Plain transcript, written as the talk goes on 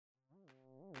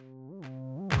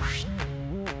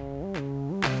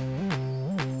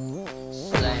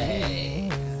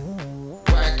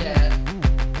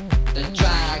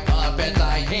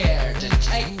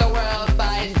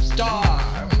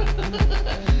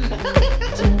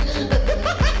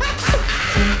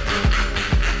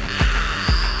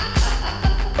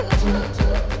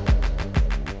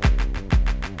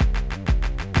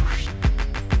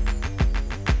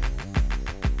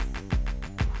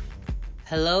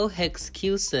No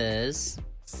excuses.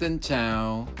 Xin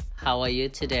chào. How are you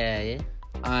today?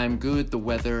 I'm good. The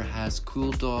weather has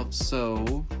cooled off,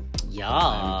 so Yeah.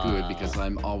 I'm good because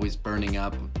I'm always burning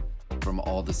up from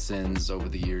all the sins over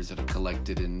the years that have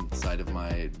collected inside of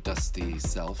my dusty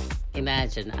self.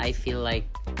 Imagine, I feel like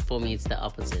for me it's the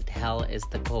opposite. Hell is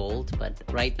the cold, but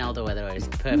right now the weather is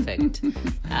perfect.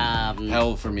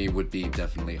 Hell for me would be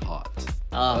definitely hot.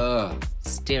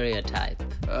 Stereotype.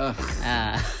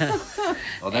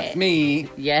 Well, that's me.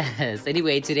 Yes.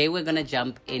 Anyway, today we're gonna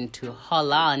jump into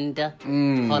Holland,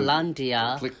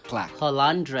 Hollandia, Click clack.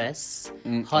 Hollandres,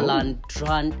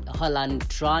 Hollandrantra,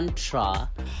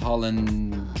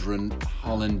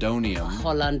 Hollandonium.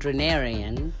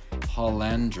 Hollandrinarian.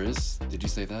 Hollandris. Did you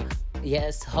say that?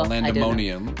 Yes. I don't know.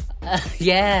 Hollandimonium.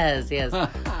 Yes.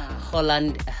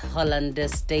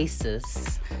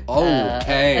 Hollandastasis.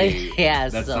 Okay. Yeah,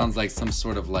 that so- sounds like some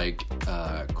sort of like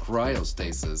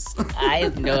cryostasis. I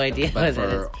have no idea But what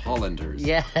that is. for Hollanders.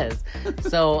 Yes.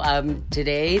 So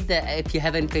today, if you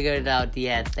haven't figured it out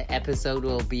yet, the episode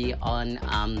will be on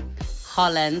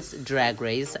Holland's Drag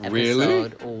Race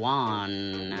episode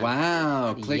 1.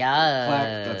 Wow. Click, Yes.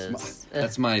 clack.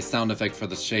 That's my sound effect for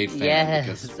the Shade fan.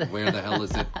 Yes. Because where the hell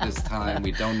is it this time?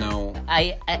 We don't know.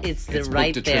 It's It's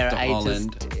right booked a trip there. to I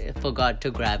Holland. just forgot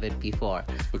to grab it before.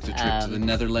 Booked a trip to the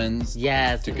Netherlands.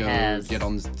 Yes, To it go has. get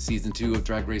on season 2 of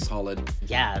Drag Race Holland.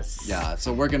 Yes. Yeah,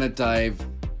 so we're gonna dive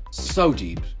so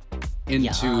deep into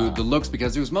Yeah. the looks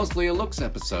because it was mostly a looks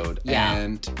episode. Yeah.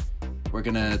 And we're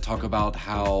gonna talk about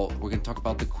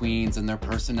the queens and their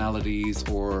personalities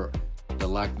or the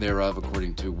lack thereof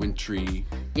according to Wintry.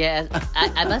 Yeah,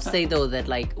 I must say though that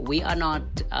like we are not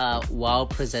Wow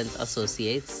Presents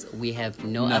associates. We have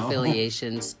no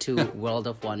affiliations to World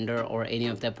of Wonder or any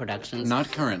of their productions. Not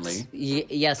currently.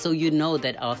 Yeah, so you know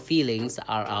that our feelings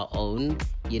are our own.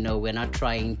 You know, we're not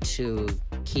trying to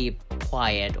keep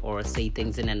quiet or say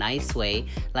things in a nice way.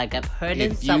 Like I've heard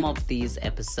in some of these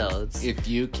episodes. If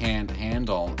you can't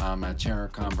handle a mature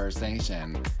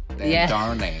conversation, then Yeah.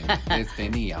 darling, this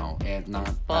video is not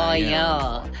For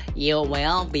you, you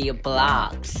will be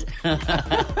blocked.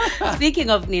 Speaking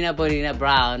of Nina Bonina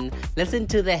Brown, listen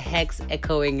to the Hex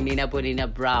echoing Nina Bonina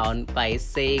Brown by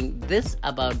saying this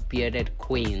about bearded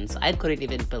queens. I couldn't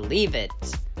even believe it.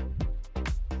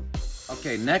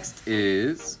 Okay, next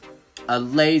is a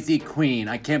lazy queen.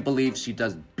 I can't believe she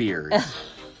does beards.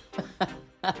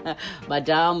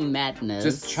 Madame Madness.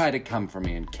 Just try to come for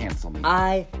me and cancel me.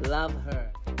 I love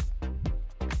her.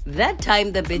 That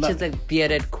time the bitch is a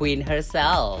bearded queen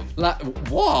herself.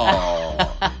 Whoa!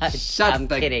 Shut I'm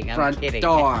the kidding, I'm front kidding.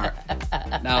 door.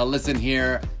 Now listen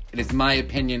here. It is my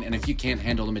opinion, and if you can't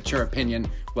handle a mature opinion,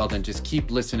 well then just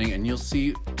keep listening, and you'll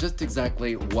see just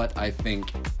exactly what I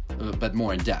think, but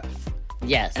more in depth.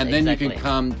 Yes, And then exactly.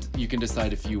 you can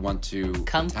decide if you want to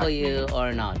Come attack for me. you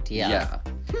or not. Yeah.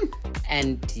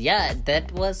 And yeah,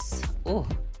 that was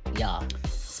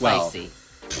spicy.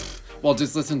 Well,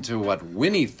 just listen to what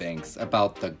Winnie thinks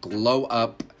about the glow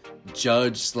up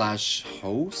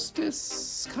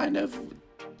judge/hostess kind of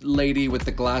lady with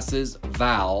the glasses,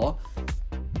 Val.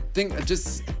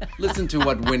 Just listen to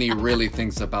what Winnie really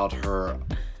thinks about her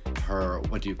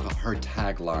what do you call her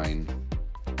tagline?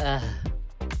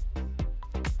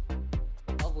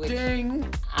 Of which Ding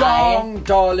dong,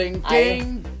 darling,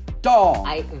 ding dong.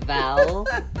 Val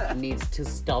needs to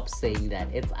stop saying that.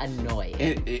 It's annoying.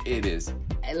 It is.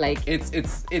 Like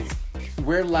It's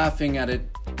we're laughing at it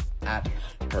at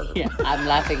her. yeah, I'm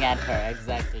laughing at her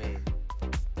exactly.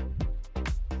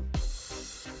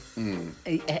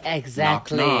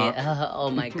 Exactly. Knock, knock. Oh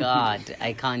my god,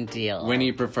 I can't deal.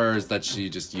 Winnie prefers that she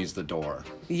just use the door.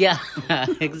 Yeah,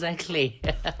 exactly.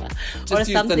 Just or use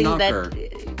the something that knocker.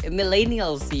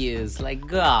 Millennials use, like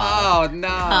God. Oh no!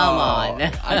 Come on.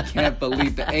 I can't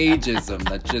believe the ageism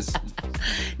that just.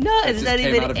 No, it's just not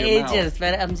came even out of your mouth. ages,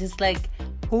 but I'm just like,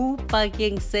 who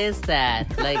fucking says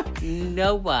that? Like,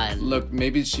 no one. Look,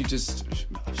 maybe she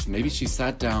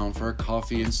sat down for a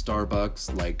coffee in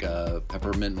Starbucks, like a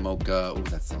peppermint mocha. Oh,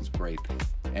 that sounds great.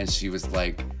 And she was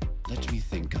like, "Let me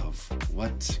think of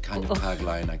what kind of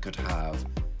tagline I could have."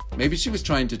 Maybe she was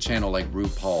trying to channel like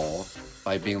RuPaul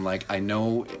by being like, "I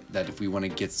know that if we want to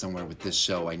get somewhere with this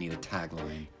show, I need a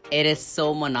tagline." It is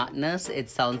so monotonous. It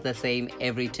sounds the same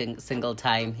every single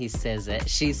time he says it.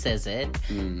 She says it.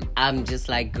 I'm just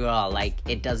like, girl, like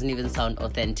it doesn't even sound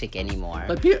authentic anymore.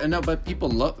 But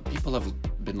people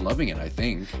have been loving it, I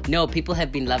think. No, people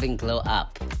have been loving Glow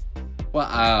Up.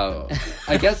 Well,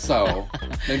 I guess so.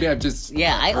 Maybe I've just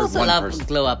Yeah, I heard also one love person.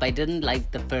 Glow Up. I didn't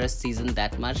like the first season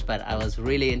that much, but I was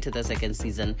really into the second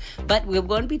season. But we're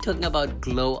going to be talking about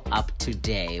Glow Up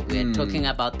today. We're talking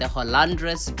about the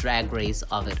Hollandress drag race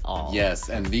of it all. Yes,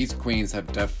 and these queens have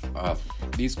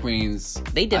these queens.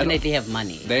 They I don't- definitely have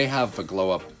money. They have a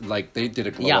glow up. Like they did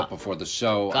a glow Yeah. up before the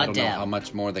show. I don't know Goddamn. how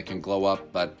much more they can glow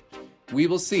up, but we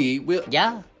will see.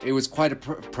 Yeah. It was quite a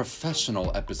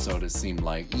professional episode. It seemed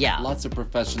like. Yeah. Lots of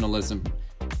professionalism.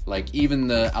 Like even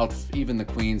the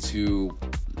queens who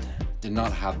did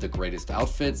not have the greatest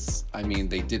outfits. I mean,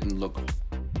 they didn't look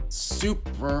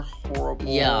super horrible.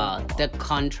 Yeah, the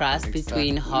contrast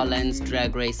between Exactly. Holland's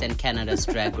drag race and Canada's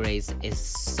drag race is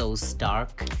so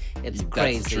stark. It's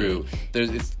crazy. That's true.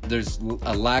 There's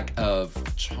a lack of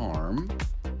charm,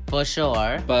 For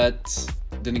sure. but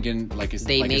then again, like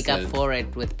They like make I up said, for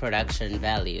it with production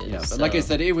value. Yeah, but so- like I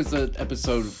said, it was an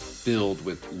episode filled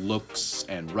with looks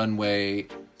and runway,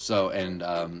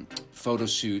 and photo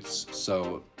shoots.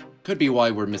 So could be why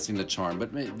we're missing the charm,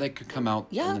 but they could come out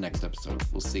in Yeah. the next episode.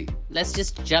 We'll see. Let's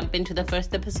just jump into the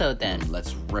first episode then.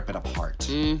 Let's rip it apart.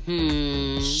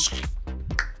 Mm-hmm.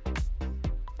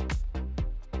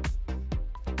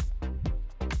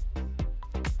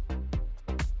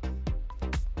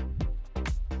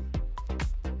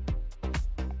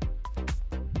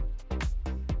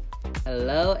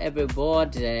 Hello,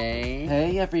 everybody.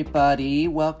 Hey everybody,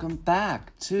 welcome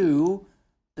back to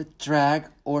the Drag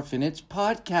Orphanage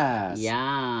Podcast.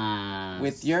 Yeah.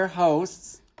 With your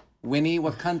hosts, Winnie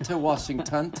Wakanta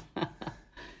Washington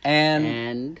and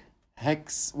And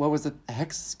Hex, what was it?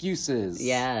 Hexcuses.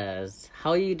 yes.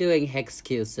 How are you doing,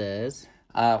 Hexcuses?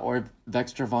 Or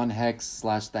Vextra Von Hex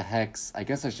 / the Hex. I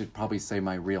guess I should probably say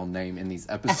my real name in these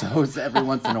episodes every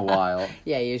once in a while.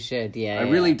 Yeah, you should. Yeah. I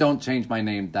really don't change my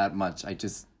name that much.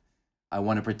 I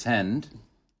want to pretend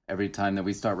every time that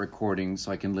we start recording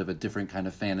so I can live a different kind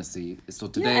of fantasy. So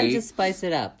Yeah, today, and just spice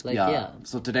it up. Like, yeah.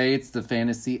 So today it's the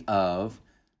fantasy of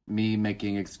me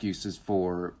making excuses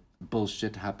for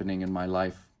bullshit happening in my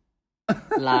life.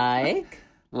 Like,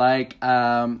 Like,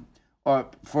 or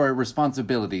for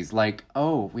responsibilities, like,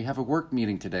 oh, we have a work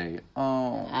meeting today.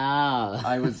 Oh, oh,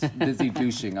 I was busy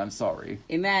douching. I'm sorry.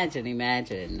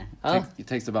 imagine. Oh, It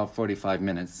takes about 45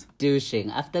 minutes. douching.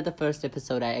 After the first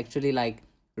episode, I actually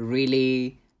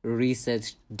really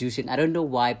researched douching. I don't know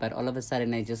why, but all of a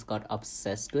sudden I just got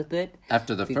obsessed with it.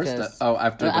 After the Because-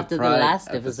 after after the Pride last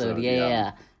episode.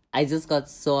 Yeah. I just got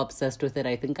so obsessed with it.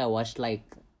 I think I watched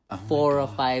 4 or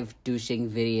 5 douching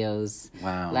videos.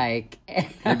 Wow. Like,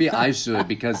 Maybe I should,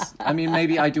 because I mean,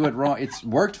 maybe I do it wrong. It's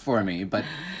worked for me, but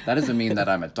that doesn't mean that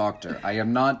I'm a doctor. I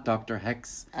am not Dr.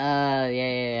 Hex.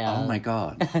 yeah. Oh my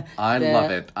god, I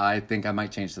love it. I think I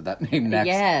might change to that name next.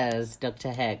 Yes,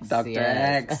 Dr. Hex. Dr.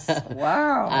 yes. Hex.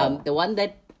 Wow. The one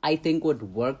that I think would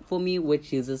work for me,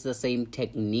 which uses the same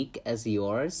technique as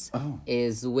yours,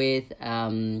 is with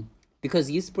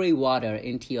because you spray water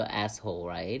into your asshole,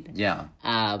 right? Yeah.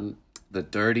 The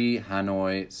dirty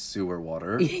Hanoi sewer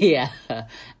water. Yeah.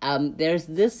 There's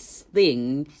this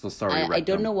thing. So sorry, I rectum.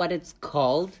 don't know what it's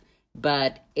called,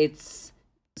 but it's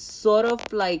sort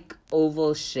of like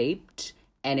oval shaped,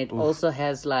 and it also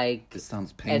has This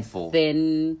sounds a painful.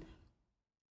 thin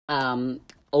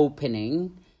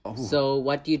opening. Oh. So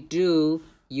what you do,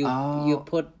 you dunk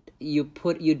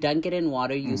it in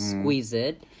water, you squeeze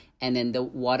it, and then the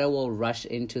water will rush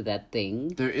into that thing.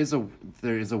 There is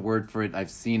a word for it. I've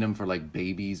seen them for like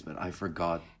babies, but I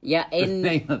forgot Yeah, the in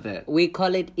name of it. we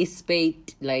call it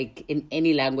ispate. Like in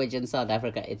any language in South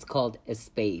Africa, it's called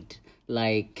ispate.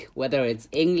 Like whether it's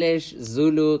English,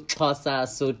 Zulu, Xhosa,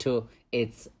 Sotho,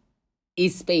 it's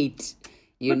ispate.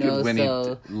 You Look know, at Winnie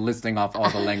so listing off all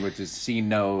the languages she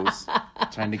knows,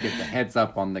 trying to get the heads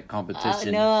up on the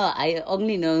competition. no, I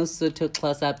only know Sotho,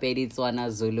 Xhosa, Pedi, Tswana,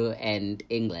 Zulu, and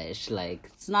English. Like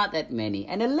it's not that many,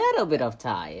 and a little bit of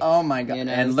Thai. Oh my god! You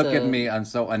know, And look at so- me, I'm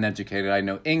so uneducated. I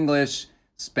know English,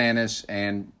 Spanish,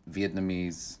 and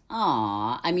Vietnamese.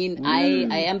 Aw, I mean,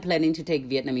 I am planning to take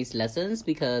Vietnamese lessons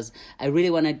because I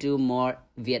really want to do more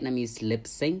Vietnamese lip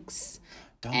syncs.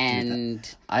 Don't do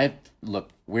that.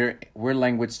 We're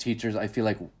language teachers. I feel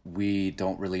like we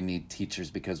don't really need teachers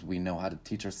because we know how to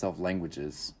teach ourselves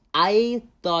languages. I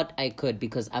thought I could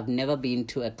because I've never been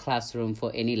to a classroom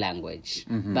for any language.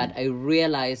 But I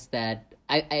realized that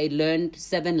I learned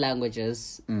 7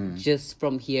 languages just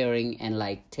from hearing and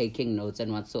like taking notes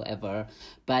and whatsoever.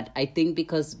 But I think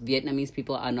because Vietnamese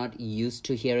people are not used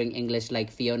to hearing English,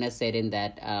 like Fiona said in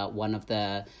that one of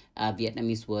the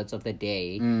Vietnamese words of the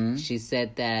day, she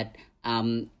said that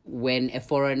when a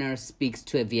foreigner speaks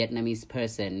to a Vietnamese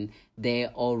person, they're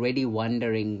already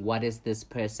wondering what is this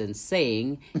person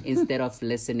saying instead of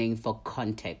listening for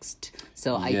context.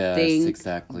 So I Yes, think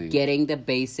exactly. getting the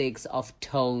basics of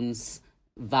tones,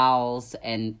 vowels,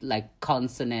 and like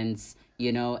consonants,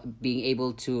 being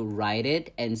able to write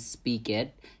it and speak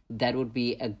it, that would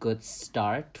be a good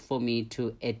start for me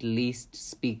to at least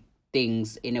speak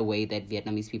things in a way that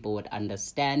Vietnamese people would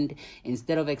understand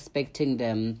instead of expecting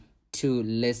them to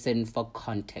listen for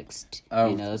context.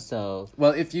 So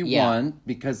Well, if you Yeah. want,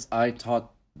 because I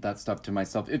taught that stuff to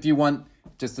myself, if you want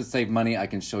just to save money, I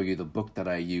can show you the book that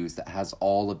I use that has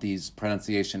all of these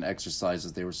pronunciation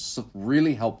exercises. They were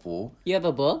really helpful. you have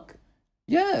a book?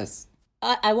 Yes.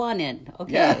 I want it.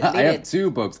 Okay, Yeah, I read have it. 2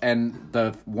 books, and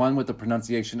the one with the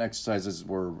pronunciation exercises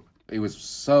it was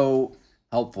so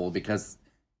helpful because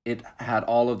it had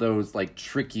all of those like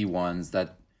tricky ones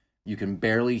that you can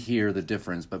barely hear the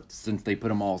difference, but since they put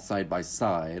them all side by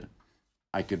side,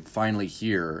 I could finally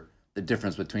hear the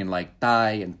difference between like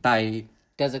Thai and Thai.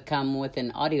 Does it come with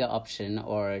an audio option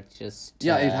or just?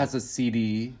 Yeah, it has a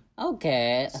CD.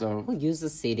 Okay. So- Who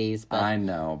uses CDs? But I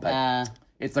know, but uh,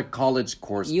 it's a college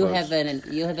course you book. have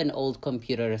an old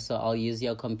computer, so I'll use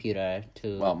your computer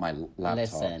to Well, my laptop.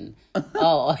 listen.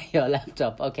 Oh, your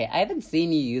laptop. Okay, I haven't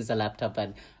seen you use a laptop,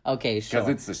 but okay, sure.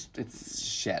 Because it's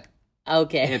shit.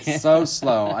 Okay. It's so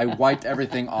slow. I wiped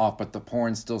everything off, but the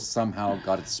porn still somehow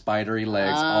got its spidery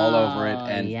legs all over it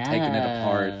and taken it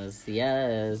apart.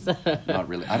 Yes. Not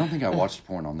really. I don't think I watched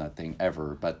porn on that thing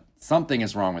ever, but something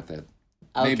is wrong with it.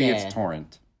 Maybe Okay. it's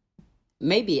torrent.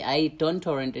 Maybe I don't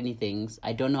torrent anything.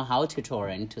 I don't know how to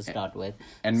torrent to start with.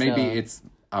 And maybe So- it's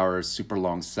our super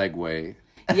long segue.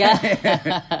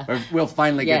 Yeah. We'll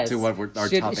finally get to Yes. what our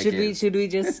topic should we is. should we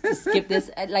just skip this?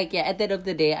 Like, yeah, at the end of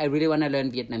the day, I really want to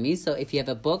learn Vietnamese. So if you have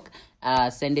a book,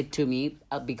 send it to me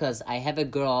because I have a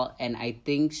girl and I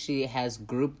think she has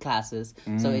group classes.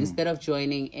 So instead of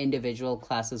joining individual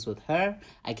classes with her,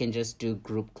 I can just do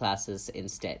group classes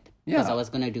instead. Because Yeah. I was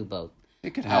gonna do both.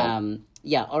 It could help.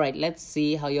 Yeah. All right. Let's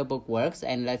see how your book works,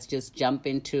 and let's just jump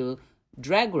into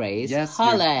Drag Race Yes,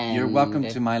 Holland. you're welcome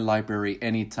to my library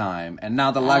anytime. And now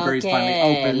the library is finally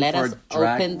Okay, open let for us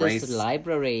Drag open Race this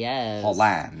library. Yes.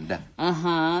 Holland.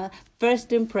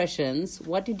 First impressions.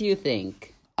 What did you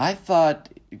think? I thought,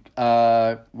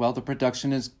 well, the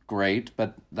production is great,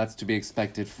 but that's to be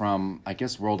expected from, I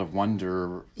guess, World of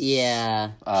Wonder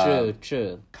Yeah.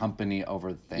 True. company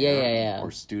over there. Yeah.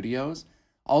 Or studios.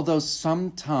 Although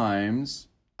sometimes,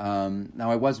 now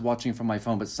I was watching from my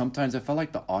phone, but sometimes I felt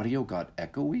like the audio got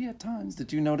echoey at times.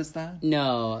 Did you notice that?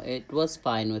 No, it was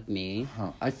fine with me.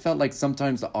 Huh. I felt like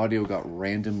sometimes the audio got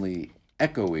randomly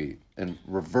echoey and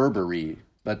reverbery,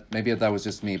 but maybe that was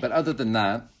just me. But other than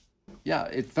that, yeah,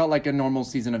 it felt like a normal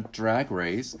season of Drag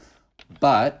Race.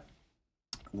 But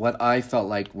what I felt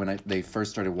like when they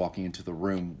first started walking into the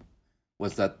room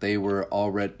was that they were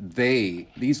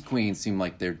these queens seem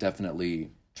like they're definitely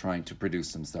trying to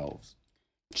produce themselves.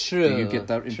 True. Do you get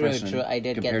that impression True. I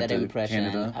did get compared that to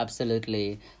impression. Canada?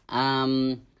 Absolutely.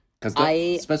 Because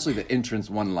especially the entrance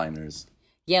one-liners.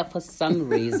 Yeah, for some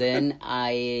reason,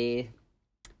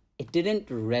 it didn't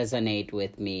resonate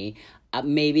with me.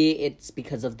 Maybe it's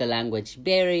because of the language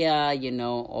barrier,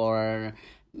 or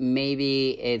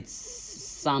maybe it's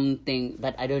something,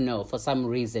 but I don't know. For some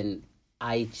reason,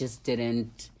 I just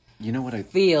didn't You know what I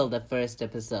feel the first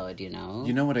episode, You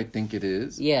know what I think it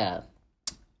is? Yeah,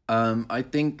 I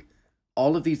think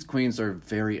all of these queens are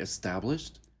very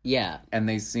established yeah, and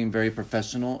they seem very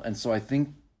professional. And so I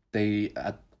think they,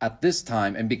 at this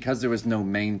time, and because there was no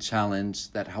main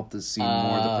challenge that helped us see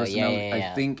more of the Oh, personality,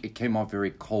 yeah. I think it came off very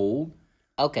cold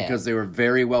okay. because they were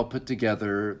very well put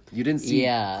together. You didn't see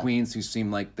Yeah. queens who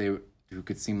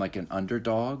could seem like an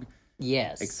underdog,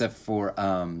 Yes. except for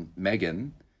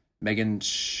Megan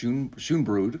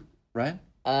Schoenbrod, right?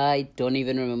 I don't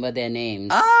even remember their names.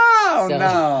 Oh, So-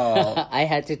 no. I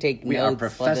had to take We are notes for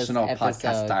this professional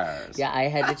episode. podcasters. Yeah, I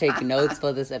had to take notes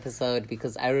for this episode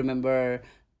because I remember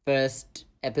first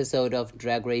episode of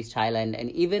Drag Race Thailand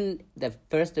and even the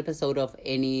first episode of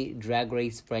any Drag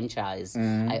Race franchise.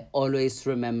 I always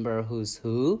remember who's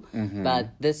who. But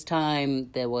this time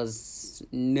there was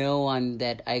no one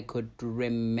that I could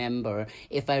remember.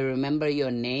 If I remember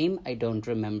your name, I don't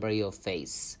remember your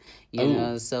face. You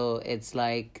know, so it's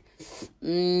like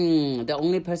the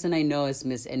only person I know is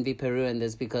Miss Envy Peru, and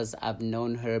this because I've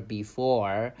known her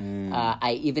before.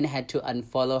 I even had to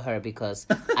unfollow her because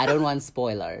I don't want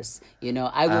spoilers.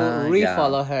 I will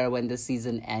refollow her when the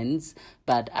season ends.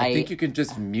 But I think you can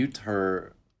just mute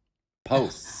her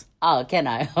posts. Oh, can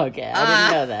I? Okay,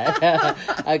 I didn't know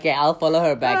that. Okay, I'll follow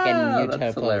her back and mute her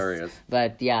That's posts. hilarious.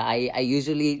 But yeah, I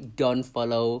usually don't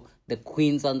follow the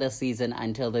queens on the season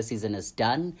until the season is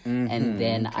done, and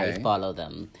then I okay. follow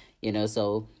them.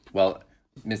 So Well,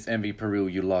 Miss Envy Peru,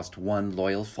 you lost one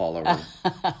loyal follower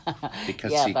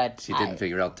because Yeah, she didn't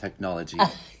figure out technology.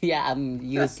 yeah, I'm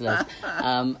useless.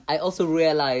 I also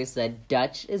realized that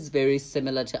Dutch is very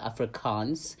similar to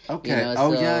Afrikaans. Okay.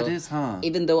 Yeah, it is, huh?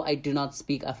 Even though I do not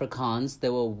speak Afrikaans,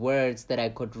 there were words that I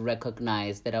could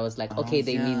recognize that I was like, okay,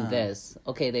 they mean yeah. this.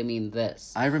 Okay, they mean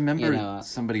this. I remember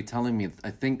somebody telling me,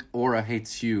 I think Aura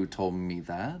Hates You told me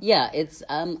that. Yeah, it's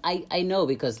I know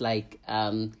because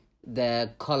the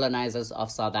colonizers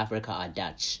of South Africa are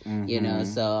Dutch,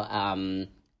 so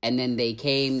and then they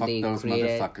came, Fuck they those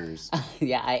created motherfuckers.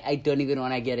 yeah, I don't even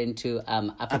want to get into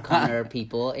Afrikaner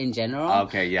people in general.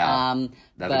 Okay, yeah.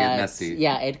 That'll get messy.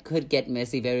 Yeah, it could get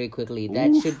messy very quickly.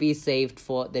 That should be saved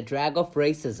for the drag of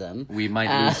racism. We might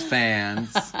lose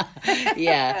fans.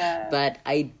 Yeah, but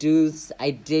I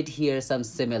did hear some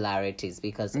similarities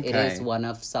because it is one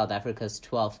of South Africa's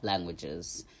 12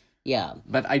 languages. Yeah.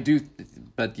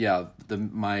 But yeah,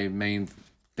 my main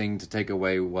thing to take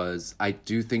away was I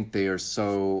do think they are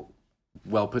so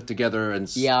well put together and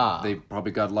they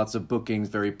probably got lots of bookings,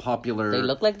 very popular. They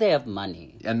look like they have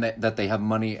money. And that they have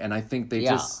money, and I think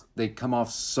they come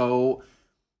off so...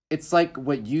 It's like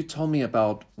what you told me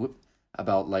about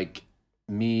like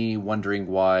me wondering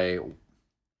why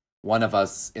one of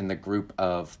us in the group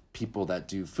of people that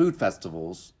do food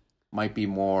festivals might be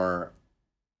more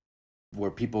where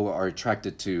people are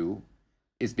attracted to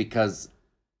is because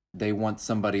they want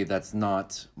somebody that's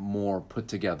not more put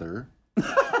together.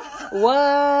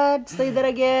 What? Say that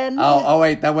again? Oh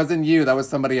wait, that wasn't you. That was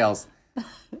somebody else.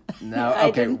 No, okay.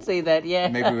 I didn't say that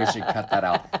yet. Maybe we should cut that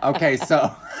out. Okay,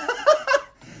 so...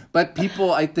 But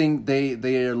people, I think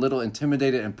they are a little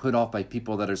intimidated and put off by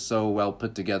people that are so well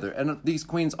put together. And these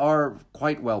queens are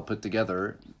quite well put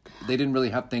together. They didn't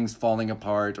really have things falling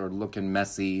apart or looking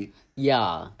messy.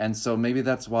 Yeah. And so maybe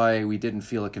that's why we didn't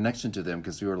feel a connection to them,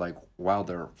 because we were like, wow,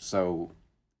 they're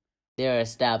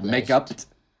established. Make-upped.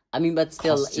 I mean, but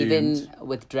still, costumed. Even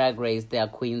with Drag Race, there are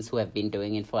queens who have been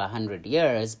doing it for 100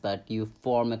 years, but you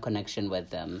form a connection with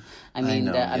them. I mean,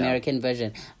 American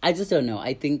version. I just don't know.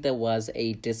 I think there was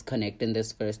a disconnect in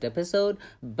this first episode,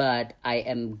 but I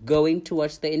am going to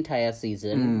watch the entire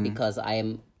season because I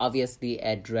am obviously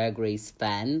a Drag Race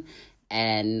fan.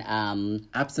 And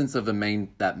absence of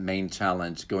that main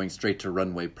challenge, going straight to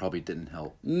runway probably didn't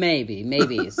help.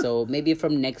 Maybe. So maybe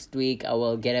from next week I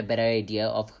will get a better idea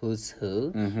of who's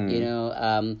who.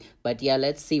 But yeah,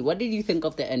 let's see. What did you think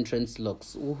of the entrance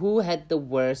looks? Who had the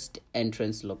worst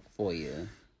entrance look for you?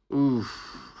 Ooh,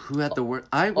 who had the worst?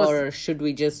 Or should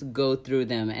we just go through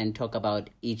them and talk about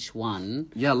each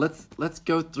one? Yeah, let's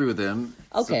go through them.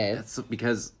 Okay. So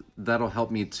because that'll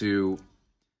help me to.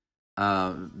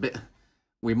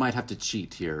 We might have to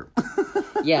cheat here.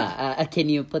 Yeah, can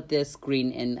you put the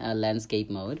screen in landscape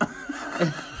mode?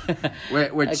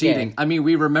 We're cheating. I mean,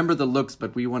 we remember the looks,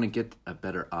 but we want to get a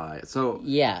better eye. So,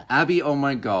 yeah. Abby, oh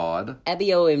my God. Abby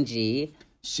OMG.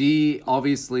 She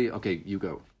obviously... Okay, you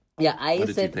go. Yeah, I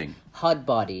said hot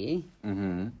body,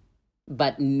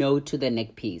 but no to the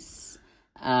neck piece.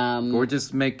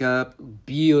 Gorgeous makeup.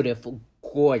 Beautiful.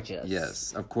 Gorgeous.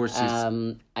 Yes, of course.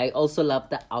 I also love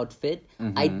the outfit.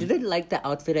 I didn't like the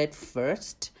outfit at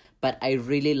first, but I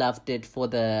really loved it for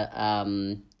the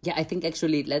I think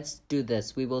actually let's do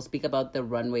this. We will speak about the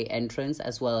runway entrance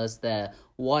as well as the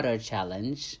water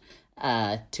challenge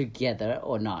together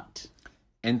or not.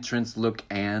 Entrance look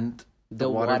and the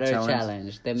water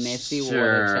challenge. The messy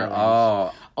water challenge.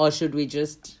 Oh. Or should we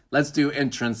just... Let's do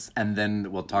entrance and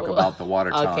then we'll talk about the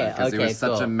water challenge. Because it was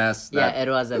such a mess. Yeah, it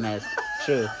was a mess.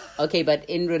 True. Okay, but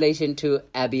in relation to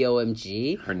Abby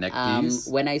OMG... Her neck piece.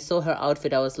 When I saw her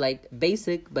outfit, I was like,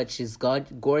 basic, but she's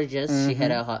gorgeous.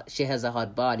 She has a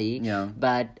hot body. Yeah.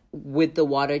 But with the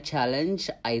water challenge,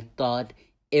 I thought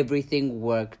everything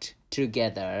worked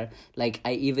together. Like,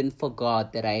 I even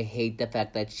forgot that I hate the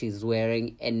fact that she's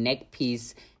wearing a neck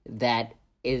piece that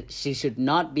she should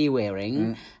not be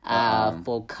wearing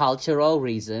for cultural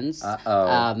reasons.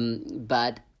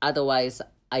 But otherwise,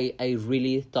 I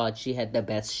really thought she had the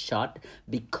best shot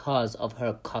because of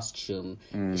her costume.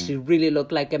 She really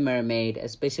looked like a mermaid,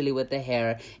 especially with the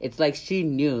hair. It's like she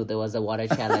knew there was a water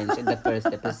challenge in the first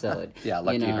episode. Yeah,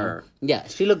 lucky her. Yeah,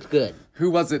 she looked good. Who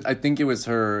was it? I think it was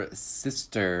her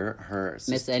sister.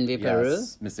 Miss Envy Peru?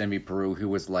 Yes, Miss Envy Peru, who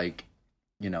was like,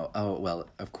 oh, well,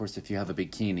 of course, if you have a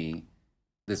bikini,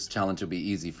 this challenge will be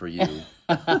easy for you.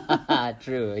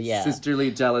 True, yeah.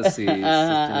 Sisterly jealousy, sisterly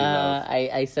love.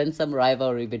 I sense some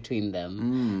rivalry between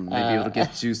them. Maybe it'll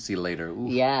get juicy later. Ooh.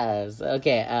 Yes.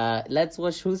 Okay. Let's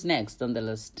watch who's next on the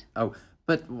list. Oh,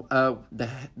 but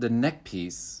the neck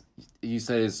piece you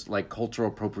say is like cultural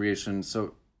appropriation.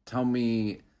 So tell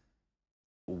me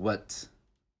what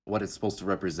it's supposed to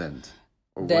represent,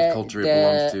 or what culture it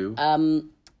belongs to.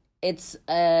 It's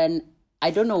an I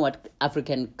don't know what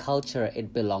African culture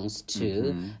it belongs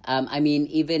to. I mean,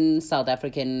 even South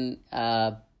African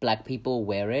Black people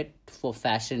wear it for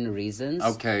fashion reasons.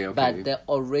 Okay. But the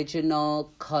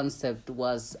original concept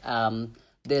was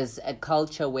there's a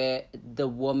culture where the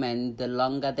woman, the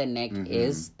longer the neck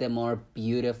is, the more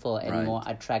beautiful and more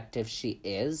attractive she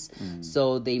is.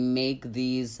 So they make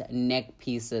these neck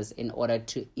pieces in order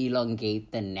to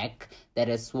elongate the neck. That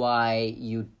is why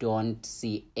you don't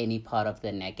see any part of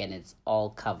the neck and it's all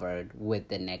covered with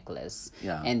the necklace.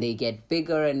 Yeah. And they get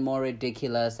bigger and more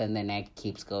ridiculous and the neck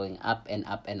keeps going up and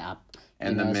up and up.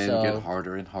 And the men get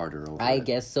harder and harder over I it.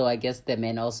 guess so. I guess the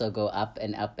men also go up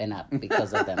and up and up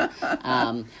because of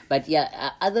them. But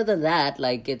yeah, other than that,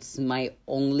 like, it's my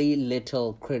only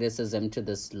little criticism to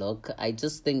this look. I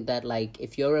just think that, like,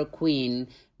 if you're a queen,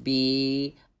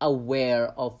 be aware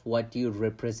of what you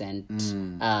represent.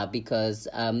 Because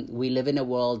we live in a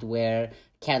world where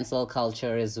cancel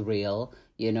culture is real.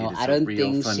 You know, I don't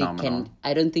think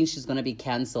I don't think she's gonna be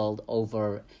canceled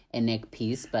over a neck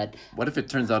piece. But what if it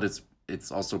turns out it's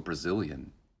also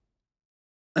Brazilian?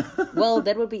 Well,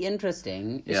 that would be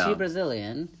interesting. Is Yeah. she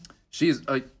Brazilian? She's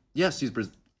she's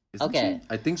Brazilian. Okay.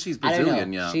 I think she's I don't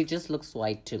Brazilian, know. yeah. She just looks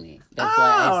white to me. That's why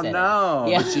I said no.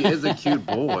 it. Yeah. But she is a cute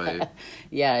boy.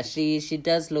 Yeah, she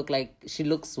does look like she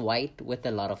looks white with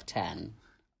a lot of tan.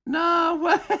 No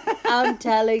way. I'm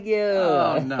telling you.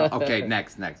 Oh no. Okay,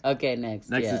 next. Okay, next.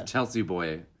 Next yeah. is Chelsea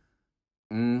Boy.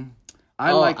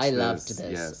 I loved this.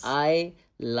 Yes. I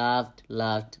loved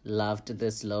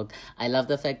this look. I love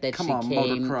the fact that she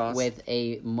came motocross. with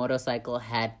a motorcycle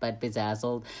hat but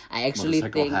bedazzled. I actually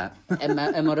Motorcycle think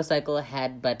hat. a motorcycle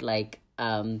hat but like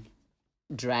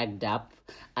dragged up.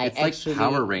 It's like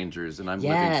Power Rangers, and I'm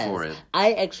living for it.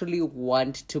 I actually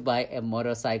want to buy a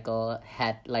motorcycle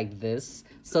hat like this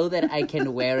so that I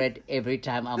can wear it every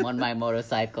time I'm on my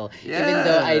motorcycle, even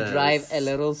though I drive a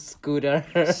little scooter.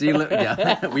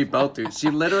 We both do. She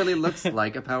literally looks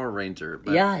like a Power Ranger.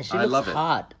 But yeah, she I looks love it.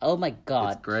 hot. Oh my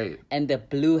god, It's great. And the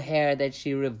blue hair that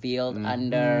she revealed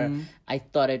under, I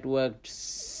thought it worked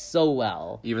so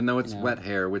well. Even though it's wet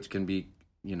hair, which can be,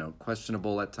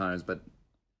 questionable at times, but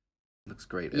it looks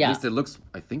great. At Yeah. least it looks,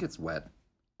 I think it's wet.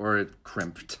 Or it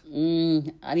crimped. I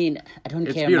mean, I don't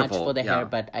It's care beautiful, much for the yeah. hair,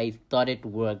 but I thought it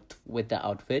worked with the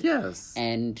outfit. Yes.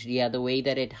 And yeah, the way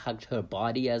that it hugged her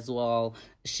body as well.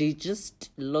 She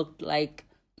just looked like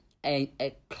a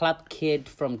club kid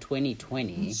from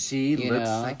 2020. She you looks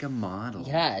know? like a model.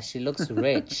 Yeah, she looks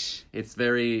rich. It's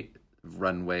very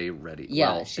runway ready.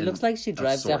 Yeah, Well, she looks like she of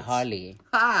drives a sorts. Harley.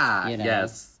 Ah, you know?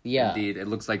 yes. Yeah. Indeed. It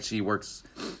looks like she works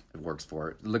for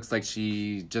it. It looks like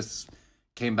she just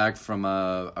came back from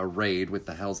a raid with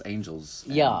the Hells Angels.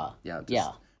 And Yeah. Just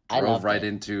Yeah. I drove loved right it.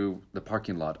 into the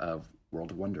parking lot of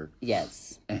World of Wonder.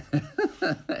 Yes.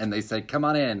 And they say, come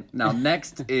on in. Now,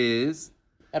 next is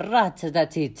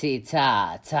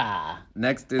Ra-ta-ta-ti-ti-ta-ta.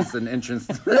 Next is an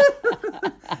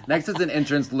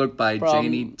entrance look by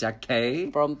Janie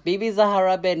Jacquet. From Bibi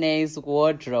Zahara Benet's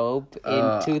wardrobe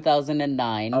in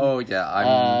 2009. Oh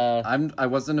yeah, I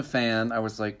wasn't a fan. I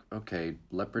was like, okay,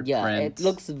 leopard Yeah, print. it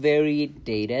looks very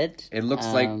dated. It looks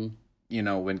like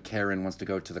when Karen wants to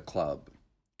go to the club.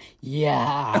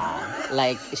 Yeah.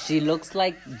 Like, she looks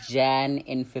like Jan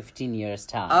in 15 years'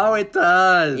 time. Oh, it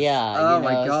does. Yeah. Oh you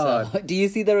my know, god. So, do you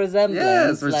see the resemblance?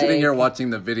 Yes, we're sitting here watching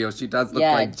the video. She does look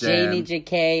like Jan. Janie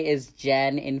JK is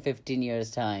Jan in 15 years'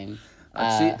 time.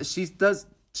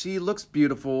 She looks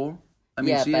beautiful. I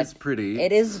mean, she is pretty.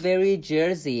 It is very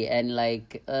Jersey, and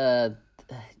like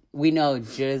we know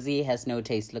Jersey has no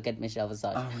taste. Look at Michelle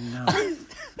Visage. Oh no.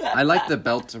 I like the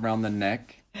belt around the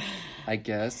neck, I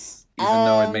guess. Even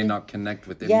though it may not connect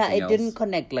with anything else. Yeah, it didn't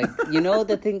connect. Like,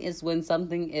 the thing is, when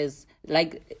something is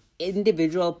like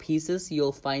individual pieces,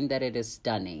 you'll find that it is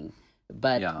stunning.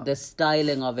 But the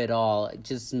styling of it all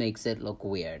just makes it look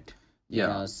weird. You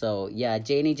know? So yeah,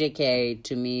 Janie JK,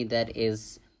 to me, that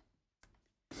is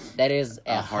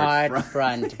a hard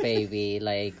front, baby.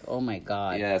 Like, oh my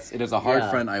god. Yes, it is a hard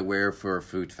front I wear for a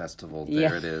food festival.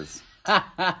 There it is.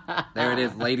 There it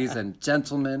is, ladies and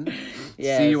gentlemen.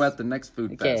 Yes. See you at the next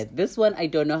food Okay, fest. this one I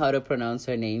don't know how to pronounce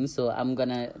her name, so I'm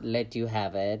gonna let you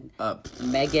have it.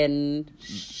 Megan.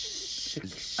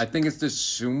 I think it's the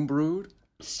Schumbrud.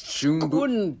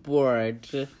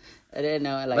 Schoenburt. I don't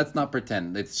know. Like, Let's not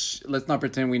pretend. Let's not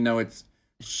pretend we know it's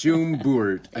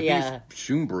Schoenburt. I think it's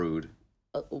Schoenbrud.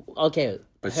 okay,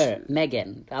 But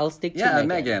Megan. I'll stick to Yeah,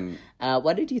 Megan.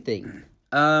 What did you think?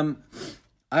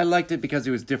 I liked it because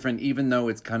it was different, even though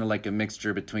it's kind of like a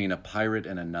mixture between a pirate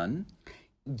and a nun.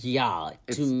 Yeah,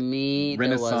 to me,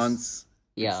 Renaissance.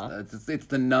 Yeah. It's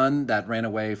the nun that ran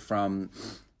away from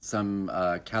some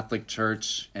Catholic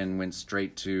church and went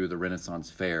straight to the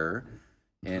Renaissance fair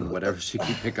and whatever she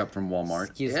could pick up from Walmart.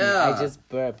 Excuse me, I just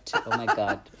burped. Oh my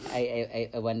god. I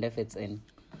wonder if it's in.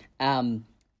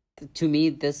 To me,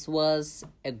 this was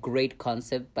a great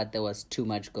concept, but there was too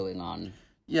much going on.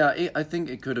 Yeah, I think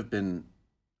it could have been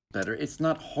better. It's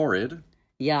not horrid.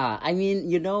 Yeah, I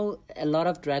mean, a lot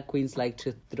of drag queens like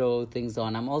to throw things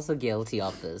on. I'm also guilty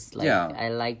of this. Like, Yeah. I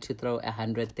like to throw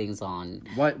 100 things on.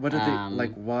 What are they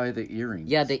like? Why the earrings?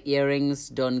 Yeah, the earrings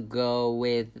don't go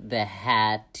with the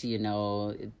hat.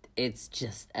 It's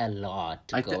just a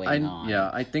lot going on. Yeah,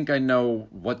 I think I know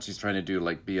what she's trying to do.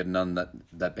 Like, be a nun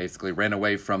that basically ran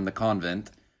away from the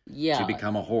convent. Yeah, to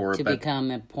become a whore. To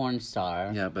become a porn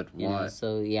star. Yeah, but why?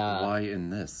 Why in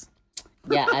this?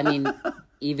 Yeah, I mean,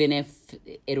 even if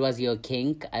it was your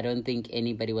kink, I don't think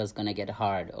anybody was gonna get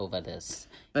hard over this.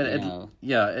 But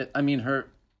I mean, her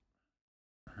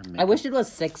I wish it was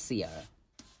sexier.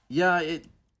 Yeah,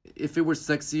 if it were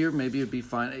sexier, maybe it'd be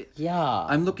fine. Yeah,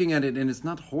 I'm looking at it and it's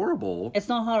not horrible. It's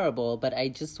not horrible, but I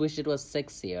just wish it was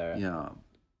sexier. Yeah.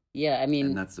 Yeah, I mean,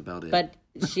 and that's about it. But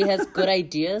she has good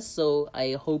ideas, so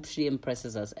I hope she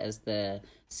impresses us as the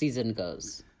season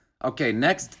goes. Okay,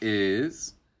 next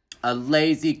is a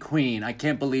lazy queen. I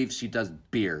can't believe she does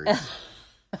beard.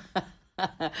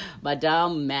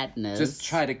 Madame Madness. Just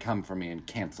try to come for me and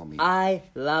cancel me. I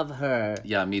love her.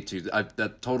 Yeah, me too. I'm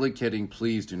totally kidding.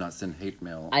 Please do not send hate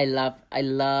mail. I love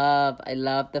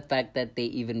the fact that they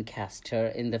even cast her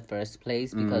in the first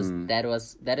place, because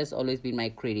that has always been my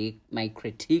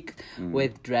critique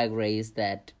with Drag Race,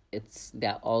 that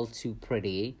they're all too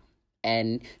pretty,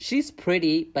 and she's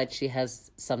pretty, but she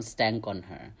has some stank on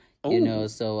her.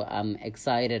 So I'm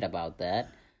excited about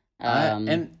that.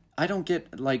 And I don't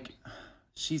get, like,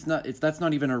 that's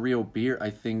not even a real beard.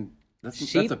 I think that's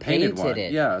a painted one.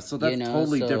 It, yeah, so that's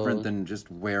totally different than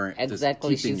just wearing.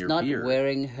 Exactly, just keeping she's not beard.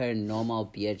 wearing her normal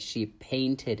beard. She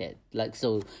painted it, like,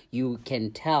 so you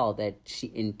can tell that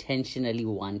she intentionally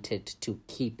wanted to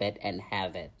keep it and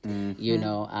have it.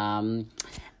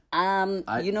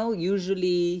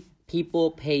 Usually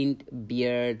people paint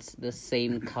beards the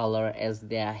same color as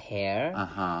their hair.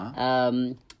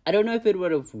 I don't know if it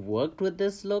would have worked with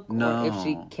this look, or if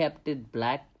she kept it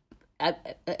black.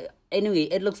 Anyway,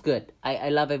 it looks good. I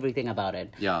love everything about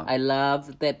it. Yeah. I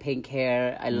love the pink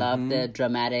hair. I love the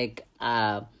dramatic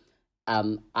eyebrows.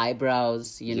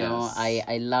 Yes.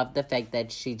 I love the fact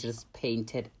that she just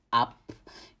painted up.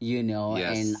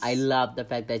 Yes. And I love the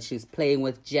fact that she's playing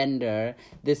with gender.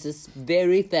 This is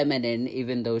very feminine,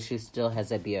 even though she still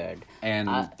has a beard. And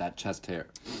that chest hair.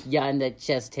 Yeah, and the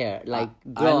chest hair. Like,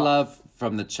 I love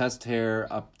from the chest hair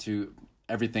up to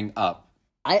everything up.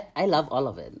 I love all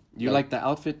of it. You like the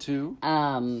outfit too?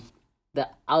 The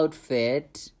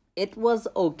outfit, it was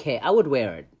okay. I would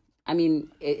wear it. I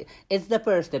mean, it's the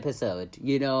first episode.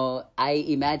 I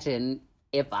imagine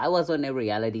if I was on a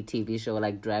reality TV show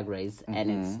like Drag Race and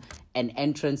it's an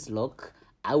entrance look,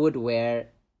 I would wear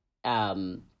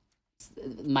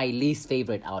my least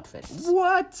favorite outfit.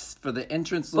 What? For the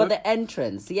entrance look? For the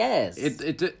entrance, yes.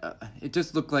 It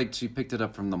just looked like she picked it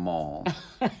up from the mall.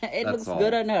 It looks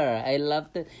good on her. I love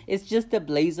it's just the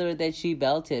blazer that she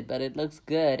belted, but it looks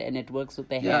good and it works with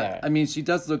the hair. I mean, she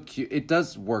does look cute. It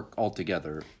does work all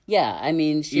together. Yeah, I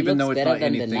mean, she even looks though it's better not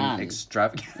than anything the nun.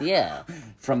 extravagant. Yeah.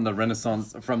 From the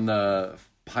Renaissance, from the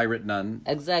pirate nun.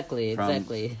 Exactly. From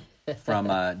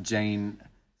Jane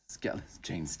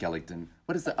Skellington.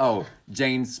 What is that? Oh,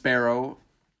 Jane Sparrow.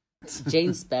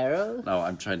 Jane Sparrow? No,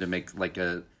 I'm trying to make like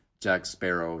a Jack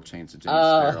Sparrow change to Jane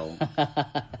Sparrow.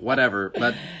 Whatever.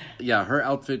 But yeah, her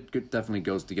outfit definitely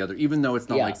goes together, even though it's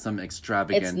not like some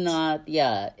extravagant. It's not,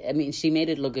 I mean, she made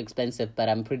it look expensive, but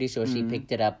I'm pretty sure she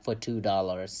picked it up for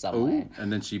 $2 somewhere. Oh,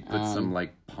 and then she put some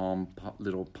like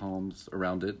little palms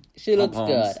around it. She looks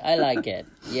good. I like it.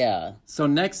 Yeah. So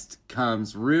next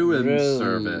comes Room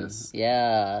Service.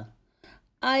 Yeah.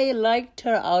 I liked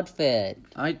her outfit.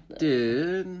 I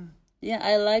did. Yeah,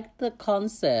 I liked the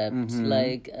concept.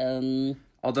 Like,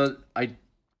 although I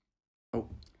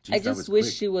just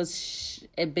wish she was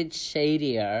a bit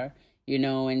shadier,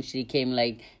 when she came.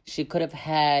 Like, she could have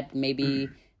had maybe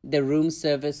the room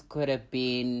service could have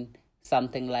been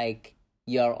something like,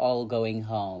 "You're all going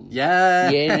home."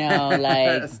 Yeah.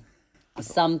 Like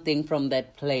something from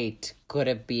that plate could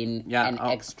have been an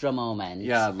extra moment.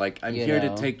 Yeah, like I'm here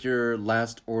to take your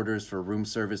last orders for room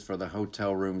service for the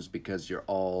hotel rooms because you're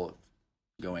all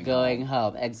going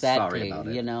home. Exactly. Sorry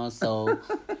about it. So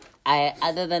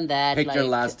other than that, take your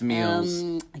last meals.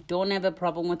 I don't have a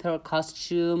problem with her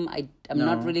costume. I'm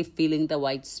not really feeling the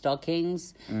white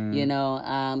stockings.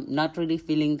 Not really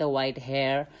feeling the white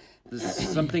hair. There's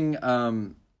something.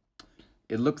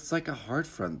 It looks like a heart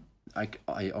front.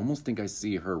 I almost think I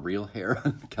see her real hair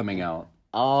coming out.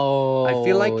 Oh, I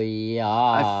feel like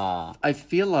yeah. I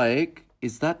feel like,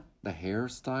 is that the hair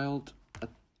styled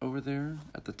over there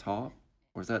at the top,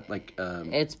 or is that like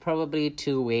It's probably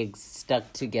two wigs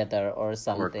stuck together or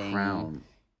something. or a crown?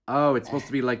 Oh, it's supposed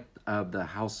to be like the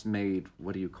housemaid.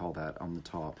 What do you call that on the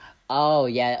top? Oh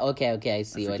yeah, okay. I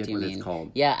see what you mean. It's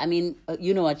called. Yeah, I mean,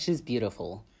 you know what? She's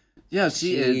beautiful. Yeah,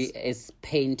 she is. She is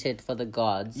painted for the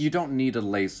gods. You don't need a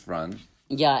lace front.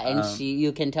 Yeah, and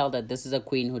you can tell that this is a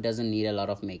queen who doesn't need a lot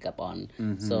of makeup on.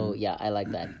 Mm-hmm. So yeah, I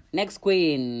like that. Next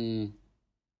queen.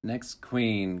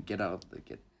 Get out.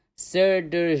 Sir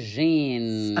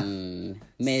Durgin.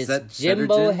 Miss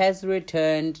Jimbo has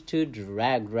returned to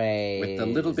Drag Race. With a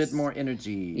little bit more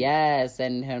energy. Yes,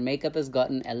 and her makeup has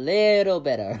gotten a little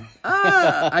better.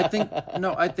 I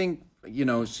think,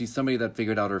 she's somebody that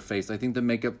figured out her face. I think the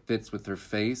makeup fits with her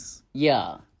face.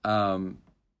 Yeah.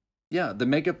 Yeah, the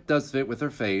makeup does fit with her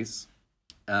face.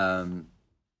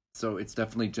 So it's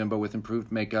definitely Jimbo with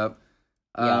improved makeup.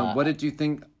 What did you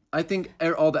think? I think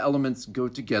all the elements go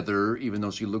together, even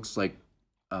though she looks like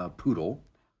Poodle.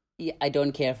 Yeah, I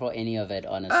don't care for any of it,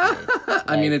 honestly.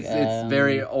 I mean, it's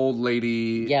very old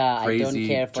lady. Yeah, crazy, I don't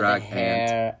care for the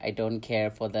hair. I don't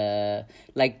care for the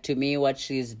to me, what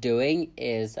she's doing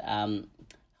is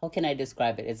how can I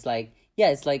describe it? It's like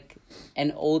it's like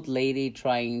an old lady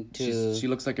trying to. She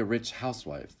looks like a rich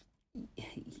housewife.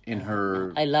 In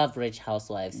her, I love rich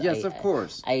housewives. Yes, of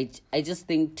course. I just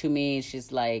think, to me,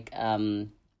 she's like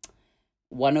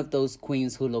one of those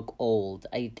queens who look old.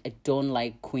 I don't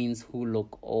like queens who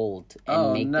look old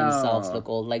and make themselves look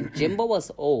old. Like Jimbo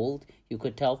was old, you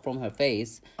could tell from her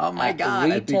face. Oh my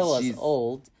God, Rita was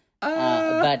old,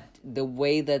 but the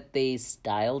way that they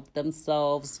styled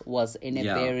themselves was in a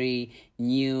very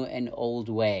new and old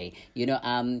way.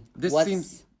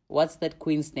 What's that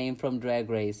queen's name from Drag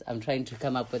Race? I'm trying to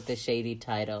come up with the shady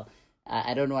title.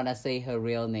 I don't want to say her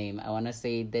real name. I want to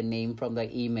say the name from the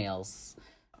emails.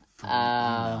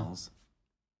 Emails.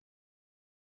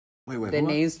 Wait. The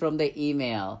names from the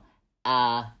email.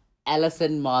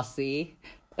 Alison Mossy.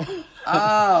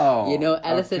 Oh.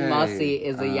 Alison Mossy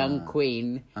is a young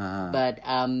queen, but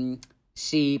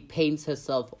she paints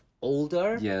herself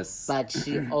older. Yes. But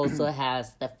she also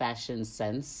has the fashion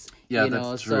sense. Yeah,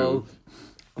 that's true.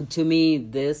 So to me,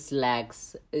 this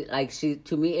lacks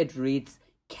to me it reads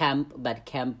camp, but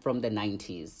camp from the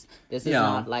 90s. This is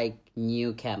not like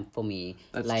new camp for me.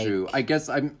 That's true. I guess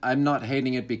I'm not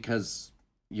hating it because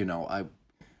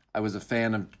I was a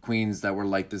fan of queens that were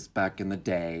like this back in the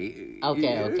day.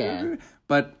 Okay.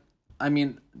 But I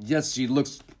mean, yes, she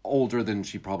looks older than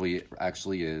she probably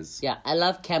actually is. Yeah, I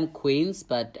love camp queens,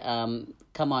 but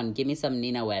come on, give me some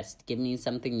Nina West. Give me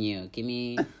something new. Give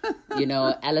me,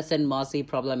 Alison Mossy,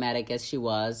 problematic as she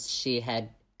was, she had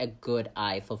a good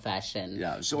eye for fashion.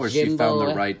 Yeah, or she found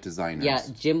the right designers. Yeah,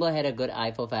 Jimbo had a good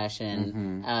eye for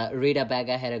fashion. Rita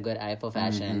Baga had a good eye for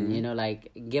fashion.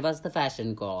 Give us the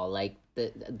fashion girl. Like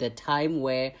the time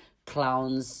where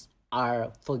clowns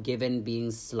are forgiven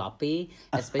being sloppy,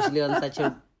 especially on such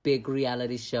a big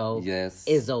reality show,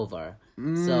 is over.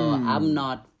 So I'm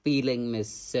not feeling Miss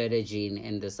Serta-Jean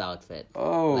in this outfit.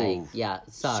 Oh.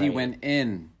 Sorry. She went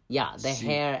in. Yeah, the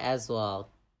hair as well.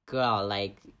 Girl,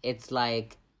 it's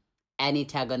like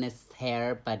antagonist's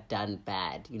hair, but done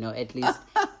bad. At least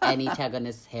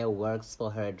antagonist's hair works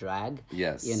for her drag.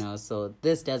 Yes. So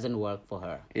this doesn't work for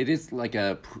her. It is like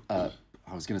I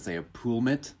was going to say a pool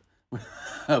mitt.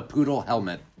 A poodle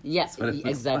helmet. Yes,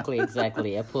 exactly.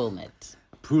 A pool mitt.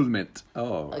 Pool mitt.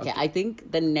 Oh. Okay, I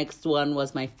think the next one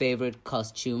was my favorite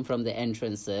costume from the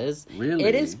entrances. Really?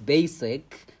 It is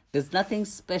basic. There's nothing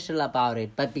special about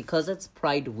it, but because it's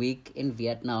Pride Week in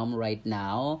Vietnam right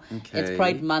now, it's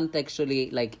Pride Month actually,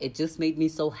 it just made me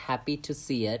so happy to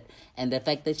see it. And the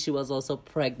fact that she was also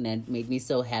pregnant made me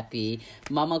so happy.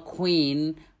 Mama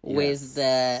Queen with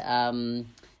the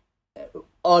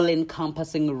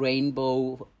all-encompassing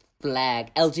rainbow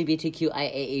flag,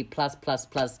 LGBTQIAA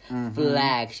plus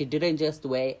flag. She didn't just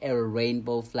wear a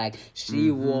rainbow flag.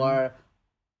 She wore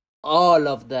all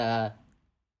of the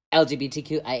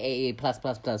LGBTQIAA plus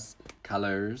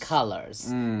colors,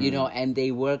 and they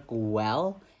work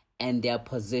well, and they're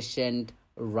positioned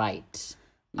right.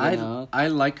 I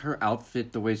like her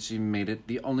outfit the way she made it.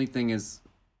 The only thing is,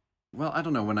 well, I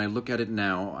don't know. When I look at it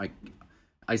now,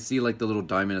 I see like the little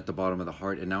diamond at the bottom of the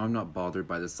heart, and now I'm not bothered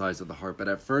by the size of the heart. But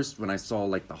at first, when I saw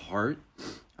like the heart,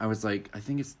 I was like, I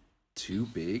think it's too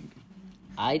big.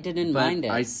 I didn't mind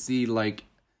it. I see like,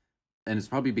 and it's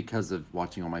probably because of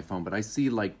watching on my phone, but I see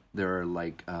like there are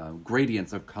like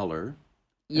gradients of color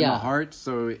in the heart,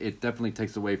 so it definitely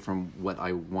takes away from what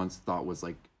I once thought was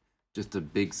like just a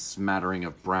big smattering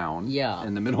of brown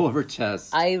in the middle of her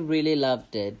chest. I really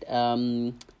loved it.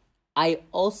 I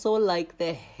also like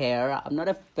the hair. I'm not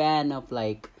a fan of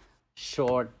like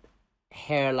short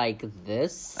hair like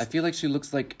this. I feel like she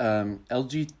looks like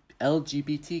LGBTQIA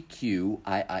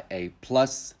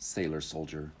plus sailor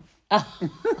soldier.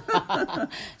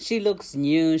 She looks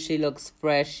new, she looks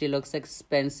fresh, she looks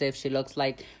expensive, she looks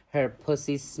like her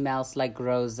pussy smells like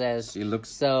roses. She looks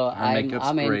so I'm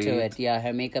great. into it. Yeah,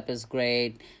 her makeup is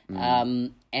great.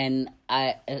 And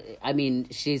I mean,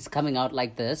 she's coming out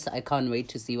like this. I can't wait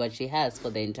to see what she has for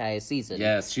the entire season.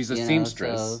 Yes, she's a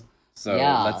seamstress. So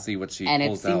let's see what she and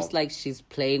pulls it seems out. like she's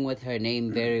playing with her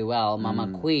name very well,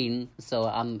 Mama Queen. So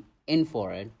I'm in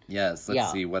for it. Yes,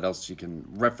 let's see what else she can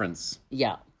reference.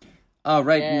 Yeah. All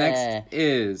right, next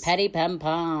is Patty Pam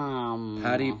Pam.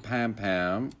 Patty Pam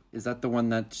Pam. Is that the one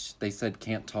that they said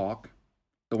can't talk?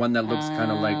 The one that looks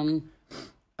kind of like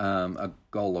a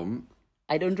golem.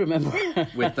 I don't remember.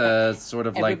 With a sort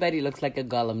of Everybody looks like a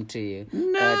golem to you.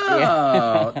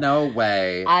 No, no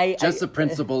way. Just the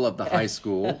principal of the high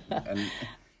school. And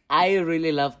I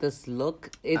really love this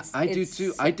look. I do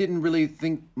too. I didn't really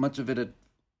think much of it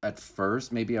at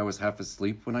first. Maybe I was half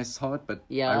asleep when I saw it, but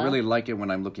I really like it when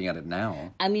I'm looking at it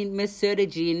now. I mean, Miss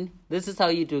Jean, this is how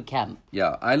you do camp.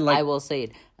 Yeah, I will say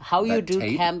it. How you do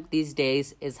camp these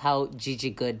days is how Gigi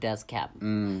Good does camp.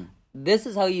 This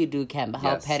is how you do camp.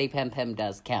 How Patty Pam Pam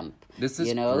does camp. This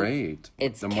is great.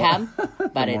 It's camp,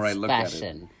 but it's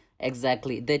fashion.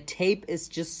 Exactly. The tape is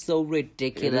just so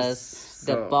ridiculous.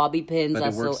 The bobby pins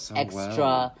are so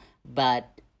extra,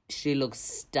 but she looks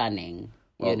stunning.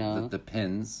 Well, the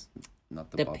pins, not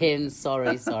the pins.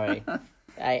 Sorry.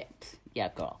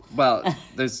 Girl. Well,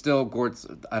 there's still Gort's.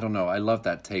 I don't know. I love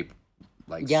that tape.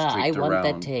 Like I want around,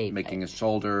 that tape. Making a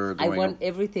shoulder. I want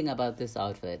everything about this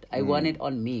outfit. I want it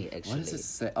on me. Actually, what does it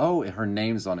say? Oh, her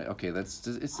name's on it. Okay, it's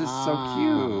just so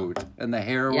cute, and the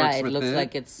hair works with it. Yeah, it looks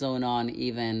like it's sewn on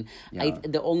even. Yeah.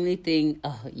 The only thing,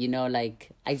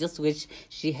 like I just wish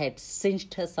she had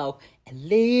cinched herself a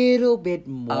little bit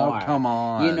more. Oh, come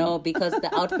on. Because the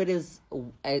outfit is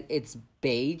it's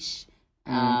beige.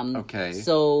 Okay.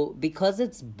 So because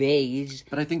it's beige,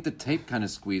 but I think the tape kind of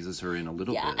squeezes her in a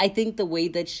little bit. I think the way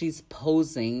that she's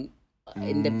posing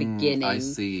in the beginning, I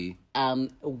see,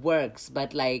 works.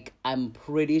 But like, I'm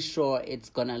pretty sure it's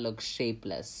gonna look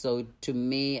shapeless. So to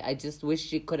me, I just wish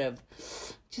she could have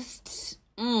just.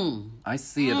 I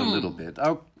see it a little bit.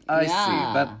 Oh, I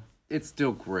see, but it's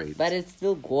still great. But it's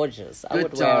still gorgeous. I Good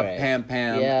would job, wear it. Pam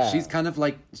Pam. Yeah. She's kind of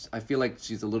like, I feel like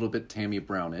she's a little bit Tammy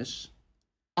Brownish.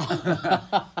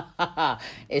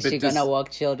 Is she gonna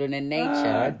walk children in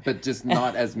nature? But just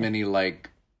not as many like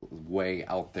way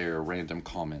out there random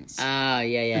comments.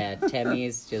 Yeah. Tammy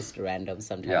is just random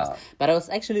sometimes. Yeah. But I was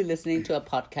actually listening to a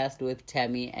podcast with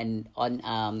Tammy and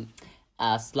on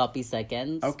Sloppy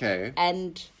Seconds. Okay.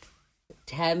 And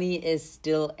Tammy is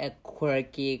still a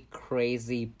quirky,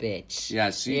 crazy bitch.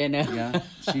 Yeah,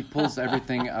 she pulls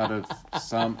everything out of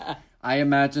some. I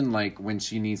imagine like when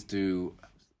she needs to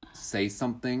say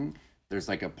something, there's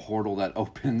like a portal that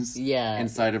opens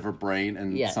inside of her brain,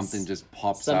 and something just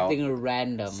pops out. Something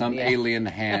random. Some alien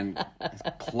hand,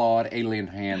 clawed alien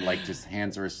hand, like just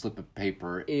hands her a slip of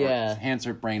paper. Or hands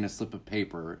her brain a slip of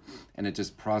paper, and it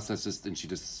just processes, and she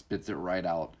just spits it right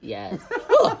out. Yes.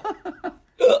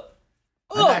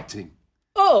 I'm acting.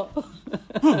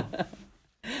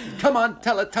 Come on,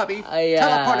 Teletubby.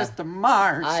 Teleport us to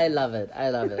Mars. I love it.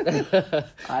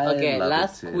 Okay,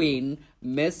 last queen,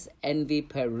 Miss Envy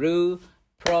Peru,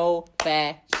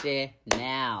 professional.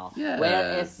 Yes.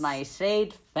 Where is my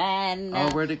shade fan?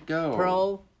 Oh, where'd it go?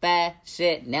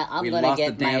 Professional. I'm We gonna lost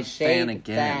get the damn my shade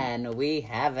again. fan. We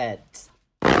have it.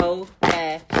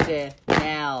 Professional,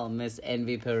 Miss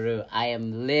Envy Peru. I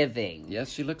am living. Yes,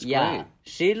 she looks great.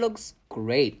 She looks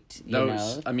great. You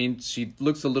know? I mean, she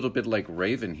looks a little bit like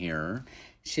Raven here.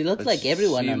 She looks like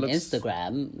everyone on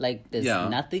Instagram. Like, there's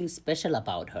nothing special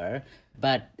about her.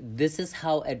 But this is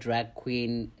how a drag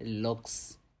queen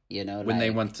looks, when they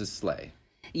want to slay.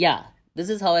 Yeah. This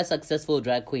is how a successful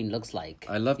drag queen looks like.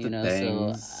 I love the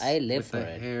bangs. So I live for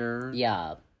the it. Hair.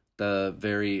 Yeah. the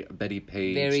very Betty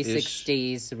Page, very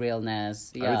 60s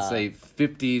realness. Yeah. I would say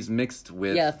 50s mixed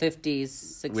with 50s,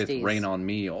 60s. with Rain on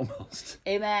Me almost.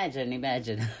 Imagine.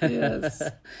 Yes.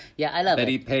 Yeah, I love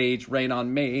Betty it. Page, Rain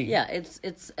on Me. Yeah,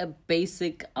 it's a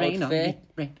basic Rain on me, outfit,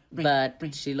 rain, but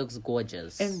rain. she looks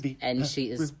gorgeous. Envy, and she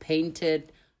is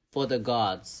painted for the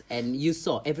gods. And you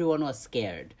saw everyone was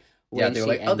scared. Yeah, when they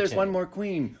were she like, oh, there's entered. one more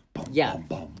queen. Boom, Yeah, boom,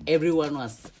 boom. everyone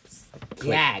was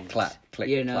gagged. clack, click,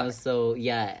 you know, clack. so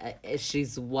yeah,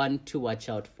 she's one to watch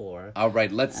out for. All right,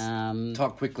 let's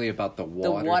talk quickly about the The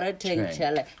water, water tank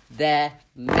challenge, the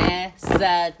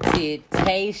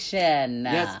mastitation.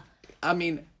 Yes. I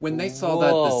mean, when they saw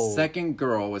that Whoa. the second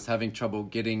girl was having trouble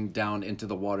getting down into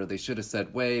the water, they should have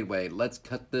said, wait, let's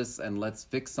cut this and let's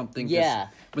fix something. 'Cause Yeah.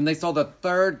 When they saw the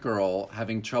third girl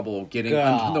having trouble getting Girl.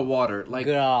 under the water, like,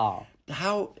 Girl,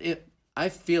 I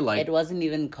feel like. it wasn't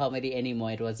even comedy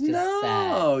anymore. It was just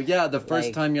sad. No, yeah, the first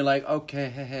Like- time you're like,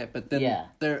 okay, but then Yeah.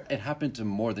 it happened to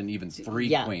more than even three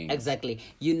Yeah, queens. exactly.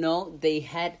 You know, they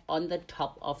had on the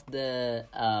top of the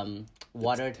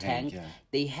water tank, yeah.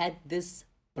 they had this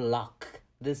block,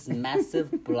 this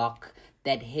massive block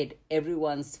that hit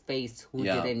everyone's face who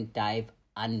Yeah. didn't dive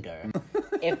under.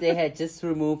 If they had just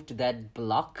removed that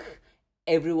block,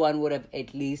 everyone would have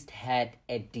at least had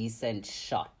a decent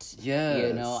shot. You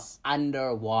know, Yes.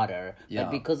 underwater. Yeah.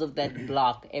 But because of that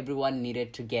block, everyone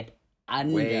needed to get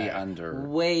under. Way under.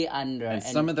 Way under. And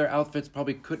some of their outfits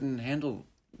probably couldn't handle.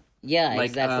 yeah,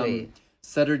 Like, exactly.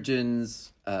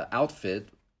 Sedergin's outfit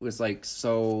was like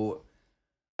so.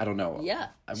 I don't know. Yeah.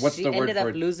 What's she the word ended for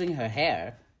up it? losing her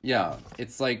hair. Yeah,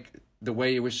 it's like the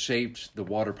way it was shaped. The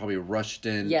water probably rushed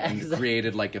in Yeah, and exactly.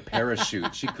 created like a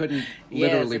parachute. She couldn't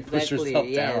literally push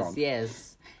herself down.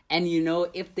 Yes. And you know,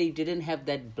 if they didn't have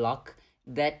that block,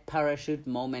 that parachute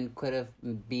moment could have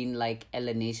been like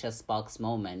Elanisha Sparks'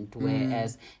 moment,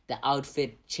 whereas the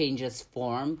outfit changes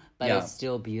form, but Yeah. it's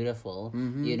still beautiful,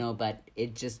 you know, but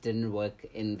it just didn't work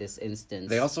in this instance.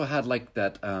 They also had like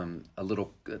that a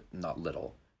little, not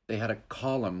little. They had a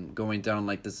column going down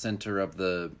like the center of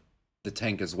the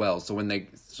tank as well. So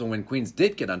when queens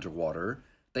did get underwater,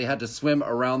 they had to swim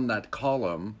around that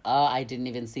column. Oh, I didn't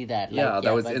even see that. Yeah,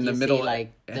 that was but in the you middle. See,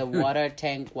 like the water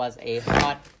tank was a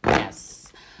hot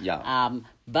mess. Yeah.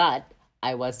 But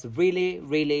I was really,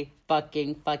 really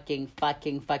fucking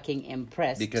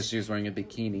impressed Because she was wearing a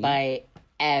bikini. by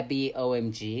Abby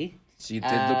OMG. She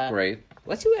did look great.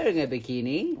 Was she wearing a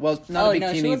bikini? Well, not a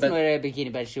no, she bikini, wasn't but wearing a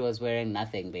bikini, but she was wearing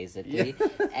nothing basically.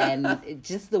 And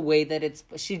just the way that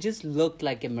she just looked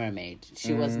like a mermaid.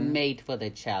 She was Mm-hmm. made for the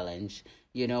challenge.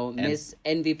 You know, Miss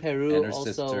Envy Peru and her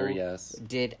also sister, yes.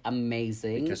 did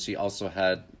amazing. because she also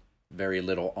had very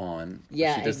little on.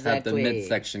 Yeah, she just had the exactly.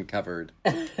 midsection covered.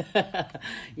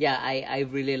 Yeah, I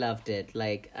really loved it.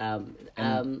 Like,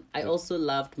 I also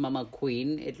loved Mama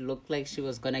Queen. It looked like she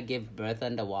was gonna give birth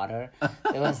underwater.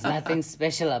 There was nothing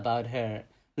special about her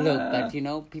look, but you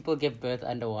know, people give birth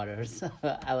underwater, so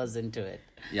I was into it.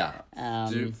 Yeah,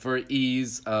 for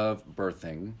ease of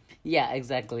birthing. Yeah,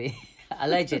 exactly.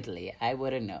 Allegedly, I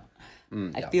wouldn't know. I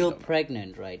yeah, we feel don't know.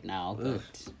 pregnant right now.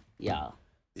 Yeah,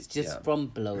 it's just Yeah. from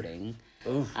bloating.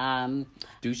 Oof.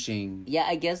 Douching. Yeah,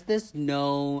 I guess there's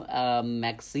no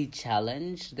maxi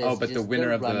challenge. There's But just the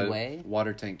winner of runway. the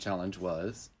water tank challenge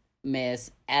was Miss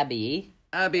Abby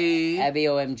Abby.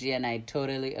 OMG, and I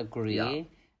totally agree. Yeah.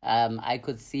 I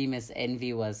could see Miss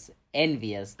Envy was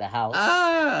envious the house.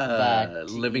 But But,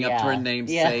 living up to her yeah.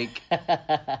 namesake.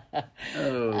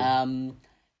 Oh.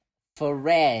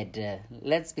 Fred,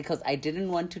 because I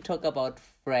didn't want to talk about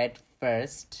Fred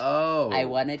first. Oh. I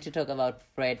wanted to talk about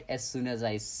Fred as soon as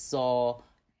I saw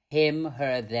him,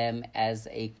 her, them as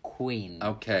a queen.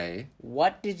 Okay.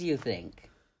 What did you think?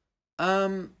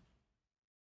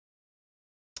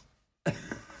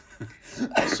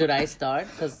 Should I start?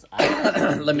 Because I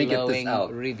have Let me get this glowing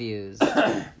out. reviews.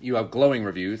 You have glowing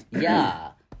reviews.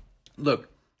 Yeah. Look,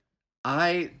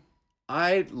 I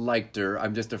liked her.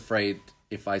 I'm just afraid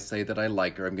if I say that I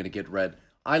like her, I'm going to get red.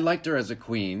 I liked her as a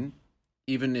queen,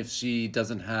 even if she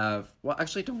doesn't have. Well,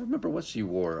 actually, I don't remember what she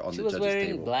wore on She the was judges' wearing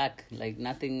table. black, like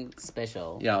nothing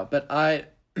special. Yeah, but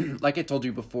like I told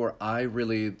you before, I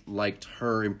really liked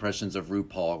her impressions of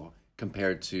RuPaul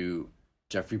compared to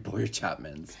Jeffrey Boyer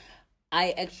Chapman's.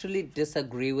 I actually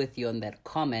disagree with you on that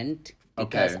comment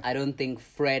because Okay. I don't think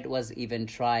Fred was even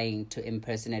trying to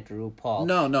impersonate RuPaul.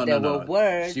 No, There no. were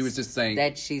words She was just saying-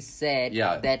 that she said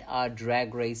Yeah. that are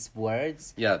drag race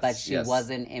words, Yes, but she yes.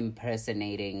 wasn't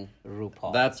impersonating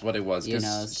RuPaul. That's what it was. You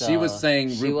 'Cause know, she was so saying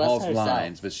she was RuPaul's herself.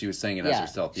 lines, but she was saying it as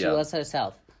herself. She Yeah. was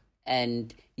herself.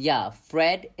 And yeah,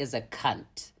 Fred is a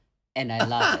cunt. and I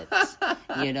love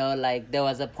it. Like there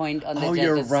was a point on the Oh, judges'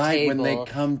 you're right. table.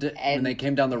 When they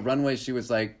came down the runway, she was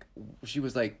like,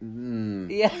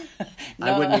 Yeah. I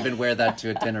No. wouldn't even wear that to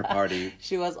a dinner party.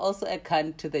 She was also a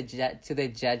cunt to the judges,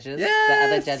 the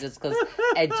Yes! other judges, because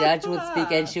a judge would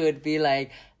speak and she would be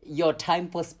like, "Your time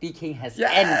for speaking has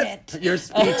ended." Your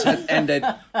speech has ended.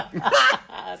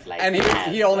 I was like, And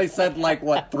he only said like,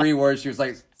 what, 3 words? She was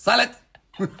like, silent.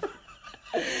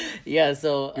 yeah.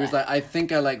 So He was like, I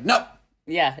think I like, no.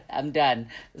 yeah, I'm done.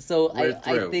 So We're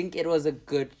I through. think it was a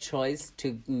good choice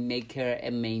to make her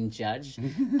a main judge.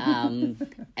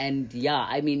 And yeah,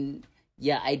 I mean,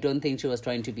 yeah, I don't think she was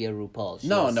trying to be a RuPaul. She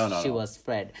No, was, no, no, She no. was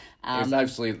Fred. It was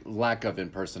actually lack of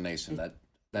impersonation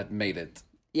that made it.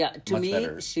 Yeah, to much me,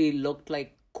 better. she looked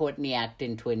like Courtney Act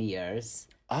in 20 years.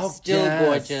 Oh, Still yes.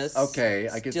 gorgeous. Okay,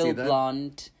 I can still see that.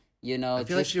 blonde, I feel like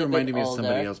just she a bit reminded me of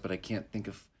somebody older. else, but I can't think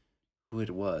of who it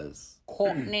was.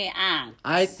 Courtney Act.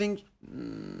 I think,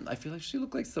 I feel like she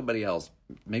looked like somebody else.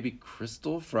 Maybe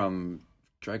Crystal from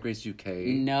Drag Race UK.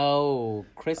 No,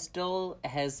 Crystal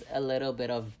has a little bit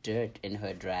of dirt in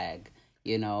her drag,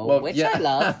 Well, which yeah. I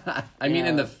love. I mean,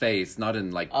 in know. the face, not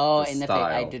in like Oh, the in the style.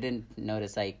 face, I didn't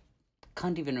notice. I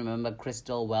can't even remember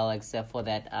Crystal well, except for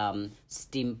that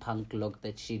steampunk look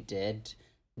that she did.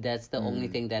 That's the only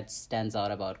thing that stands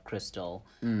out about Crystal.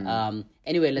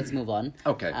 Anyway, let's move on.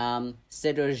 Okay.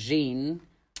 Cedrogine.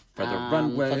 For the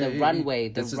runway. For the runway.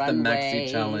 This is the maxi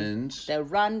challenge. The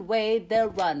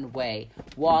runway.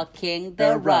 Walking the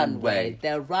The runway.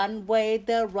 runway.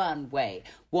 The runway.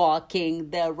 Walking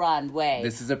the runway.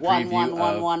 This is a One, preview one,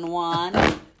 one, of- one,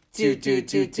 one. 2, 2,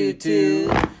 2, 2,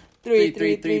 2. 3,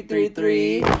 3, 3, 3,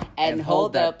 3. And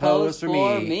hold the pose for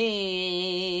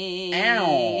me.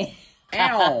 Ow.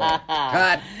 Ow.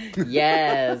 Cut.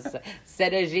 Yes.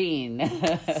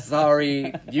 Cedrogine.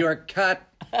 Sorry, you're cut.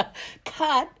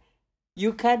 Cut?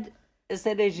 You cut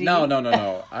Cedrogine?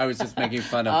 No. I was just making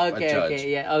fun of a judge.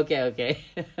 Okay.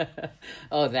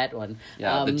 Oh, that one.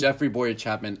 Yeah, the Jeffrey Boyer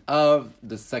Chapman of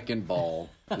the second ball,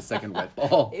 the second wet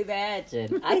ball.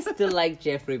 Imagine. I still like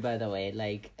Jeffrey, by the way.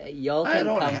 Like, y'all can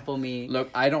come for me Look,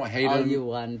 I don't hate all him. you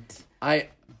want. I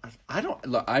don't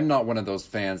look. I'm not one of those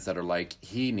fans that are like,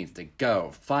 he needs to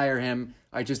go, fire him.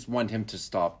 I just want him to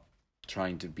stop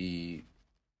trying to be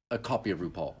a copy of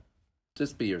RuPaul.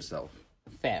 Just be yourself.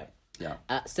 Fair. Yeah.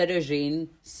 Cedrogine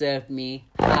served me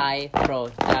high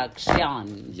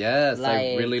production. Yes, I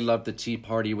Like- really love the tea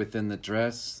party within the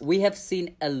dress. We have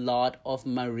seen a lot of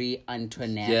Marie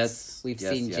Antoinette. Yes, We've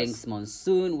yes, seen yes. Jinx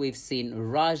Monsoon. We've seen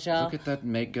Raja. Look at that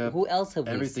makeup. Who else have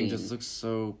we Everything seen? just looks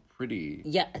so pretty.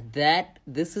 Yeah,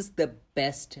 this is the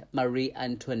best Marie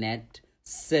Antoinette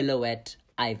silhouette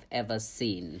I've ever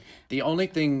seen. The only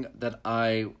thing that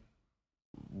I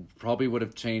probably would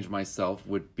have changed myself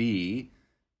would be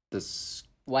this.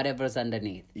 Whatever's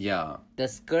underneath. Yeah, The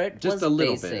skirt just was a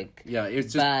little basic. bit. Yeah,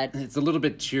 it's just but- it's a little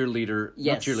bit cheerleader,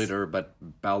 Yes. not cheerleader, but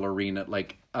ballerina,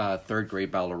 like third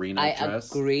grade ballerina I dress.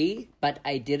 agree, but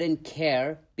I didn't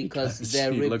care because Because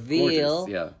the she looked reveal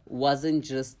gorgeous, yeah. wasn't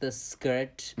just the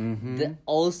skirt.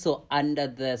 Also under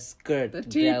the skirt The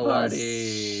tea there was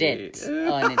party. shit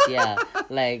on it. Yeah,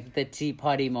 like the tea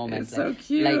party moment. It's so Like,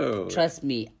 cute. trust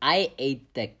me, I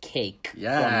ate the cake from this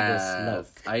Yes, look.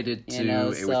 I did too. You know,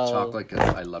 it was so- chocolate because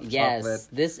I love Yes, chocolate.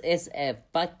 this is a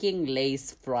fucking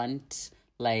lace front.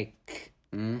 Like,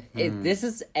 this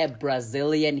is a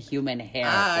Brazilian human hair.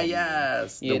 Ah, for me.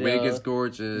 yes, the You wig know? is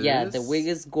gorgeous. Yeah, the wig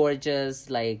is gorgeous.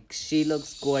 Like, she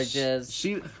looks gorgeous.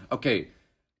 Okay.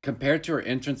 Compared to her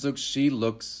entrance look, she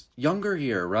looks younger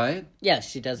here, right? Yeah,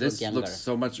 she does This look younger. looks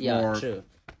so much yeah, more true.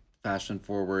 fashion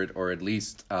forward, or at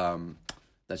least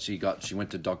that she went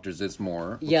to Dr.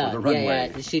 Zizmore before Yeah, the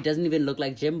runway. yeah. She doesn't even look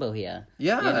like Jimbo here.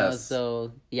 You know, Yes.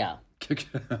 so yeah.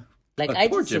 Like But I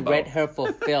poor just Jimbo. read her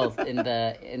for filth in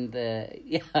the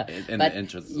yeah. In but the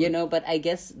entrance you look. know, but I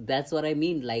guess that's what I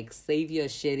mean. Like save your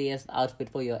shittiest outfit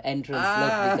for your entrance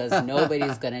Ah. look because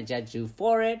nobody's gonna judge you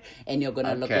for it, and you're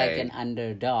gonna look like Okay. an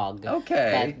underdog.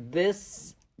 Okay. But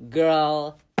this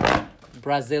girl,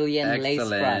 Brazilian lace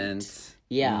Excellent. front,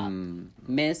 yeah,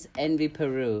 Miss Envy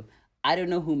Peru. I don't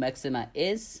know who Maxima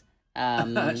is.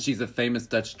 She's a famous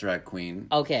Dutch drag queen.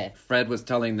 Okay. Fred was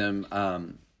telling them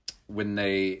when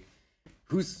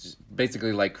who's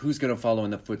basically like who's going to follow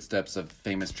in the footsteps of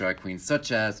famous drag queens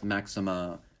such as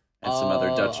Maxima and some other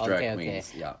Dutch drag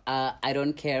queens. Yeah. I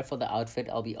don't care for the outfit.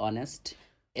 I'll be honest.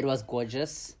 It was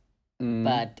gorgeous,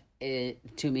 but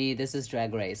to me, this is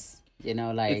Drag Race. You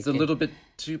know, like It's a little bit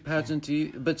too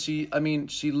pageanty, but she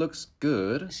looks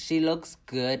good. She looks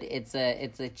good. It's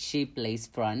a cheap lace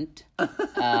front.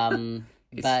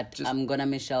 But just- I'm gonna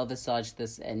Michelle Visage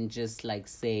this and just like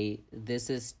say this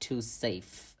is too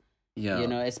safe. Yeah. You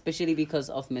know, especially because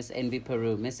of Miss Envy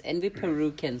Peru. Miss Envy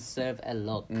Peru can serve a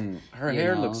look. Her you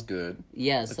hair know? looks good.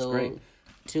 Yeah, That's so great.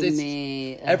 to This-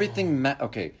 me, Everything.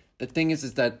 Okay. The thing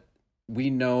is that we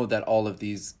know that all of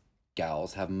these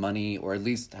gals have money, or at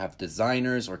least have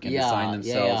designers, or can design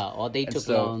themselves. or they And took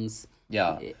so- loans.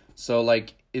 Yeah. So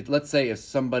like, let's say if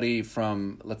somebody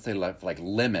from, let's say like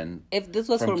Lemon, If this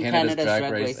was from from Canada's Canada's Drag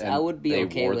Drag Race Race, and I would be they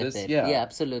okay wore with this, it. yeah.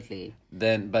 Absolutely.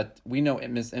 then, but we know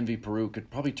Miss Envy Peru could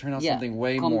probably turn out Yeah, something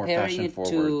way more comparing fashion it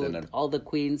forward to than a. all the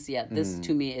queens, this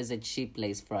to me is a cheap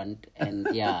lace front, and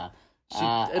it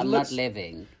I'm looks- not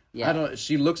living. Yeah, I don't.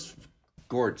 She looks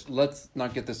gorgeous. Let's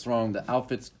not get this wrong. The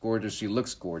outfit's gorgeous. She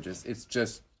looks gorgeous. It's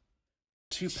just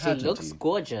too she pageanty. looks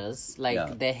gorgeous. Like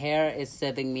Yeah. the hair is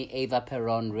serving me Ava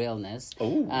Peron realness.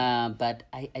 Oh. But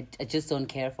I just don't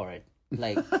care for it.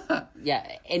 Like,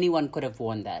 yeah, anyone could have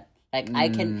worn that. Like I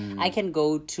can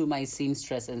go to my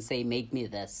seamstress and say, make me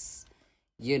this,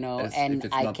 you know, and if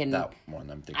it's I not can that one,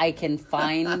 I'm thinking.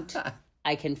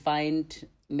 I can find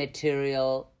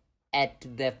material at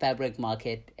the fabric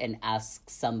market and ask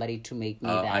somebody to make me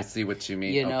that. I see what you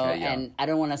mean. You know, okay, yeah. and I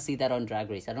don't want to see that on Drag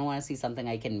Race. I don't want to see something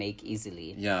I can make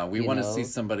easily. Yeah, we you want to know? see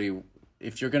somebody.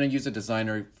 If you're going to use a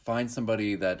designer, find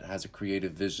somebody that has a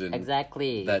creative vision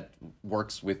Exactly. that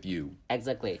works with you.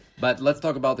 Exactly. But let's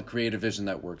talk about the creative vision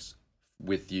that works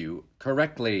with you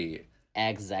correctly.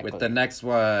 Exactly. With the next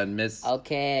one, Miss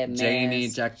Okay, Miss Janie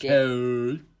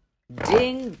Jacko.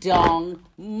 Ding dong,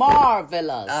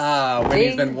 marvelous.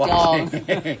 Winnie's Ding been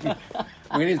watching.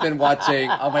 Winnie's been watching.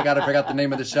 Oh my god, I forgot the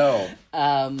name of the show.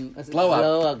 Glow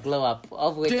up. Glow up.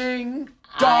 Of which Ding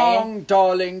dong,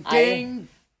 darling. Ding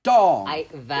dong.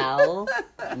 Val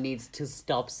needs to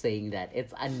stop saying that.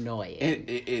 It's annoying.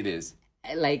 It is.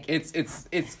 Like It's.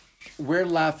 We're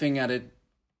laughing at it.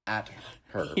 At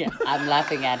her. yeah, I'm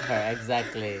laughing at her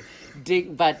exactly.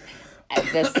 But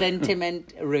the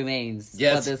sentiment remains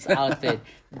Yes. for this outfit.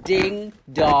 Ding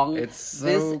dong. It's so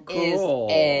this cool.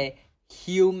 is a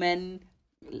human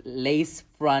lace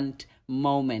front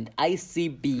moment. I see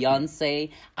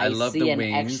Beyonce. I love see the an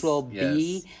wings. actual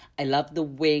bee. Yes. I love the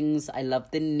wings. I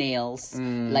love the nails.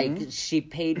 Mm-hmm. Like she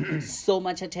paid so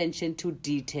much attention to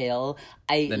detail.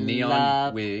 The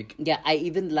neon wig. Yeah, I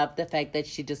even love the fact that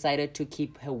she decided to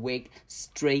keep her wig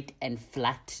straight and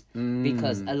flat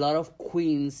because a lot of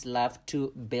queens love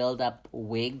to build up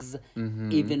wigs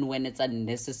even when it's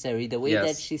unnecessary. The way Yes.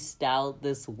 that she styled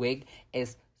this wig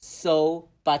is so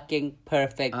fucking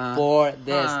perfect for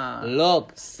this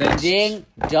look. Cinched. Ding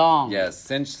dong. Yes,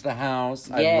 cinch the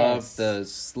house. I Yes. love the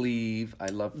sleeve. I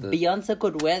love the. Beyonce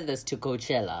could wear this to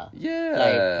Coachella. Yes.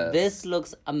 Like, this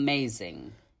looks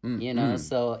amazing. You know,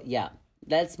 so yeah.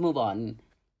 Let's move on.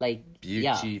 Like,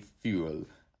 yeah. Beauty fuel.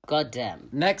 Goddamn.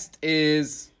 Next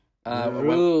is. Well,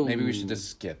 Room. maybe we should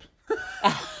just skip.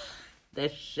 The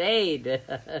shade.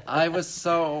 I was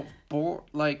so bored.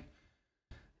 Like,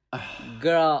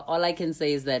 Girl, all I can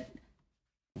say is that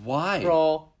why?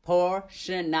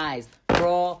 proportionize.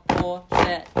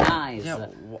 Proportionize. Yeah,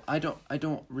 I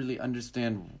don't really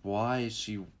understand why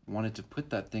she wanted to put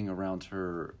that thing around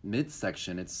her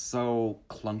midsection. It's so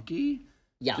clunky.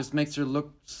 Yeah. Just makes her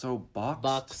look so boxed.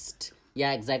 Boxed.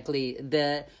 Yeah, exactly.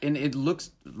 And it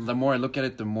looks, the more I look at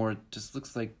it, the more it just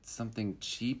looks like something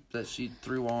cheap that she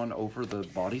threw on over the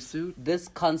bodysuit. This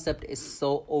concept is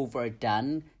so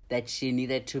overdone that she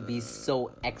needed to be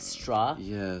so extra.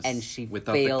 Yes. And she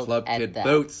Without failed the Club at Kid that.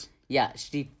 boots. Yeah,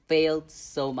 she failed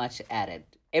so much at it.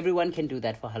 Everyone can do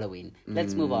that for Halloween.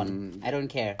 Let's move on. I don't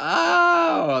care.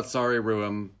 Oh, sorry,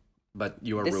 Ruum, but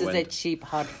you are This ruined. is a cheap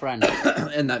hot front.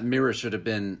 And that mirror should have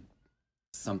been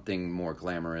something more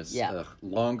glamorous. Yeah.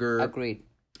 Longer. Agreed.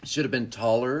 Should have been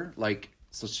taller, like,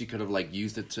 so she could have, like,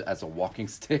 used it as a walking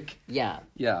stick. Yeah.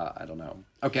 Yeah, I don't know.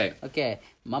 Okay, Okay.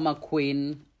 Mama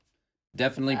Queen.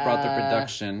 definitely brought the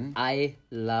production. I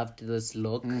loved this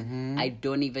look. Mm-hmm. I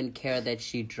don't even care that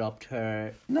she dropped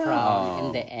her crown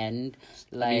in the end.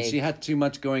 Like, I mean, she had too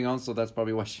much going on, so that's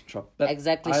probably why she dropped that.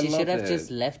 exactly, I she love should have it. just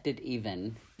left it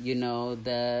even. You know,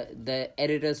 the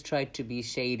editors tried to be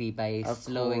shady by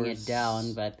slowing it course.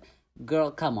 down, but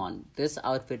girl, come on. This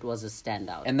outfit was a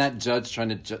standout. And that judge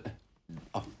trying to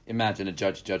imagine a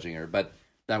judge judging her, but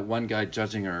that one guy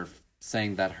judging her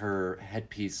saying that her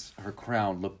headpiece, her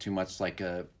crown, looked too much like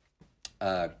a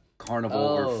carnival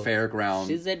or fairground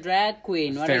She's a drag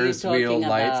queen. What Ferris are you wheel talking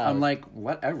lights. about? I'm like,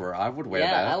 whatever. I would wear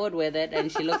yeah, that. I would wear that,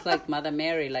 and she looks like Mother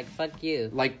Mary. Like, fuck you.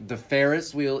 Like the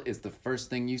Ferris wheel is the first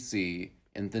thing you see,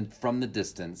 and then from the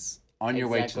distance, on your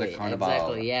way to the carnival.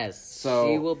 Exactly, yes. So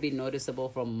she will be noticeable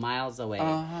from miles away.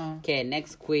 Okay,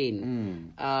 next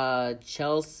queen.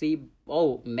 Chelsea.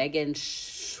 Oh, Megan.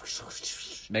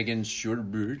 Megan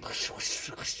Schubert.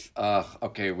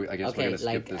 Okay, I guess we're gonna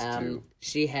skip this too.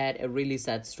 She had a really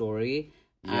sad story.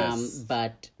 Yes.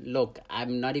 But look,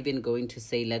 I'm not even going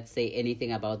to let's say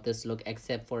anything about this look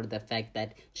except for the fact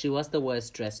that she was the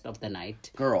worst dressed of the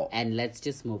night. Girl. And let's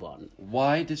just move on.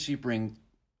 Why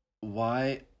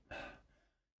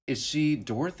is she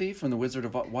Dorothy from the Wizard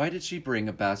of Oz? Why did she bring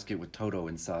a basket with Toto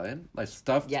inside? Like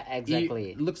stuffed? Yeah,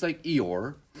 exactly. Looks like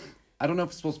Eeyore. I don't know if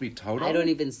it's supposed to be Toto. I don't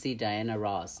even see Diana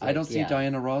Ross. I don't see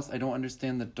Diana Ross. I don't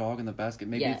understand the dog in the basket.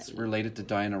 Maybe it's related to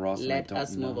Diana Ross. Let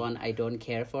us move on. I don't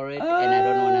care for it, and I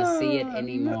don't want to see it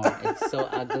anymore. It's so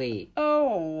ugly.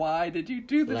 Oh, why did you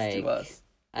do this to us?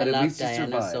 But I love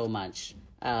Diana so much.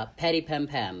 Patty Pam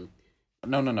Pam.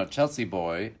 No. Chelsea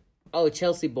Boy. Oh,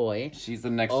 Chelsea Boy. She's the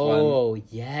next one. Oh,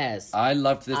 yes. I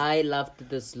loved this. I loved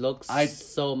this look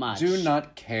so much. Do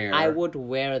not care. I would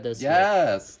wear this look.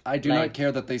 Yes. I do not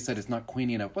care that they said it's not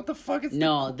queenie enough. What the fuck is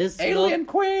this alien look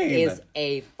queen? Is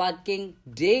a fucking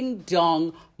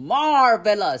ding-dong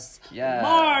marvelous. Yeah.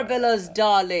 Marvelous,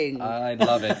 darling. I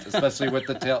love it, especially with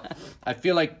the tail. I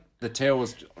feel like the tail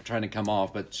was trying to come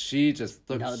off, but she just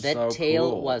looked so cool. No, that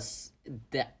tail was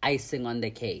the icing on the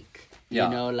cake. Yeah.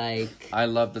 You know, like... I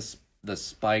love the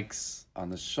spikes on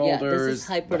the shoulders. Yeah, this is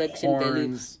high production value.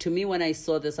 Horns. To me, when I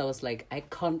saw this, I was like, I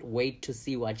can't wait to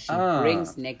see what she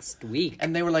brings next week.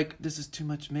 And they were like, this is too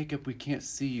much makeup. We can't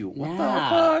see you. What the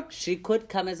fuck? She could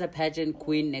come as a pageant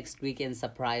queen next week and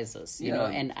surprise us, you know,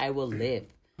 and I will live.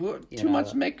 Too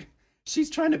much makeup. She's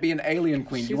trying to be an alien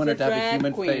queen. You want her to have a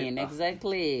human queen, face.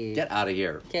 Exactly. Get out of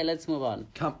here. Okay, let's move on.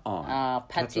 Come on.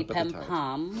 Patty Pam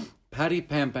Pam. Patty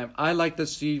Pam Pam. I like that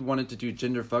she wanted to do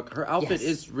gender fuck. Her outfit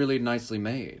is really nicely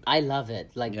made. I love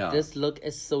it. Like, this look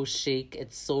is so chic.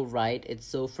 It's so right. It's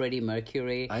so Freddie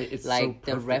Mercury. It's like,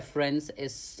 so the reference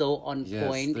is so on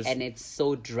point and it's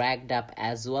so dragged up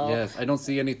as well. Yes, I don't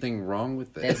see anything wrong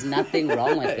with it. There's nothing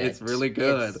wrong with it. It's really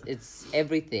good. It's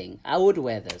everything. I would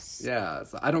wear this. Yeah,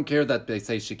 so I don't care that they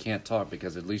say she can't talk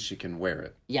because at least she can wear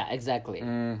it. Yeah, exactly.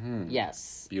 Mm-hmm.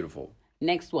 Yes. Beautiful.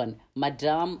 Next one,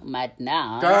 Madame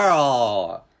Madnaz.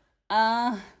 Girl!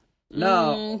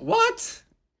 No. What?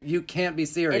 You can't be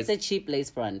serious. It's a cheap lace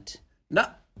front. No.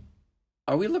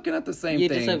 Are we looking at the same thing? You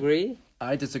disagree?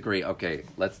 I disagree. Okay,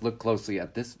 let's look closely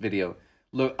at this video.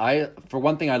 Look, for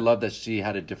one thing, I love that she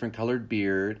had a different colored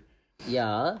beard.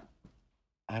 Yeah.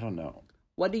 I don't know.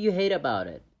 What do you hate about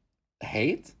it?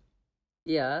 Hate?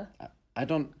 Yeah. I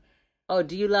don't... Oh,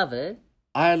 do you love it?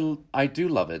 I do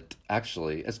love it,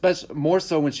 actually. Especially more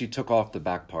so when she took off the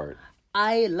back part.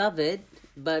 I love it,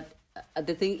 but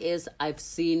the thing is, I've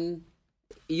seen...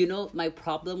 You know, my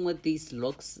problem with these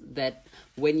looks, that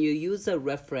when you use a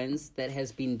reference that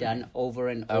has been done over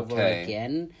and over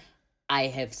again, I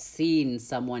have seen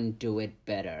someone do it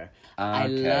better. I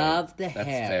love the hair.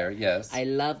 That's fair, yes. I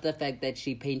love the fact that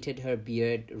she painted her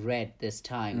beard red this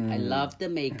time. I love the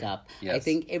makeup. Yes. I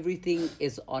think everything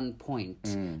is on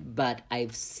point. But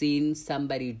I've seen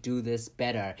somebody do this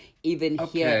better, even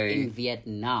here in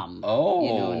Vietnam. Oh.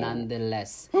 You know,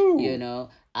 nonetheless. You know,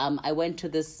 I went to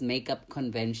this makeup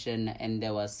convention and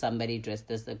there was somebody dressed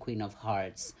as the Queen of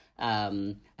Hearts.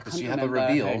 I can't remember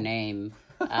her name.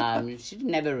 She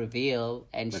didn't have a reveal,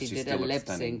 and she did a lip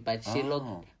sync, but she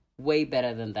looked way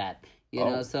better than that. You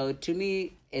know, so to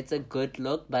me, it's a good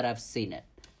look, but I've seen it.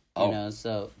 You know,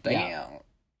 so damn. Yeah.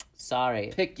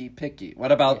 Sorry. Picky.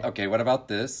 What about what about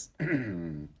this?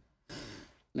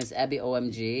 Miss Abby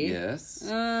OMG. Yes.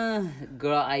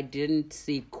 Girl, I didn't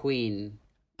see Queen.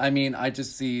 I mean, I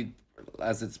just see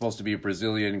as it's supposed to be a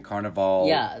Brazilian carnival.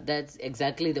 Yeah, that's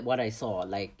exactly what I saw.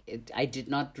 Like, I did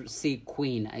not see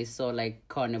Queen. I saw, like,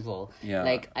 carnival. Yeah.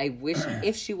 Like, I wish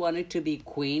if she wanted to be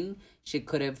Queen, she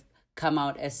could have come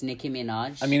out as Nicki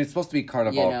Minaj. I mean, it's supposed to be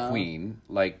carnival queen.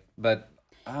 Like, but...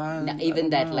 even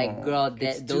that, like, girl,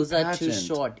 those are too pageant.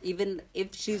 short. Even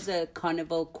if she's a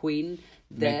carnival queen,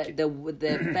 the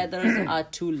feathers are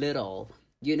too little.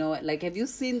 You know, like, have you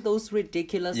seen those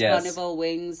ridiculous carnival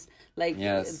wings? Like,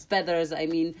 feathers. I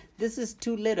mean, this is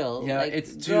too little. Yeah, like,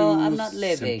 it's too girl, I'm not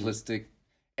living. simplistic.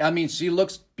 I mean, she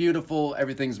looks beautiful.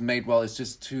 Everything's made well. It's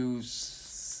just too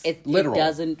literal. It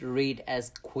doesn't read as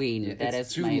queen. Yeah, that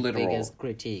is my biggest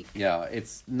critique. Yeah,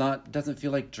 it's not. Doesn't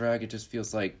feel like drag. It just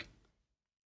feels like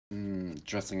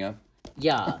dressing up.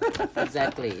 Yeah,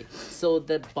 exactly. So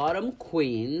the bottom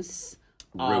queens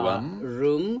are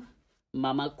Room,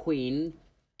 Mama Queen,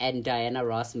 and Diana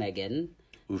Ross Megan.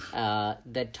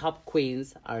 The top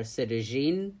queens are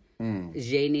Cedrigine,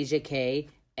 Janie Jacquet,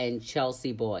 and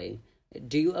Chelsea Boy.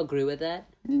 Do you agree with that?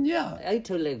 Yeah. I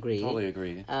totally agree. Totally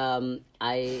agree.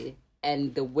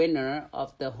 And the winner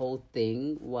of the whole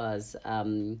thing was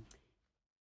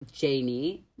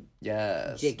Janie,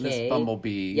 Yes. JK. Miss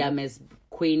Bumblebee. Yeah, Miss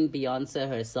Queen Beyonce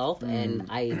herself, and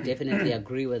I definitely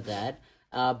agree with that.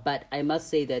 But I must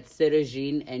say that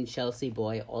Sergine and Chelsea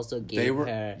Boy also gave They were,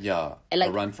 her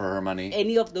a run for her money.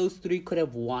 Any of those three could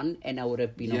have won, and I would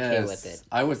have been okay with it.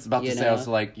 I was about to say, I know? was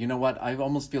like, you know what? I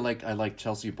almost feel like I like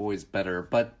Chelsea Boys better,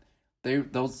 but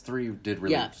those three did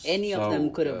really any of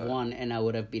them could have good. won, and I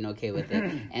would have been okay with it.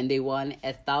 And they won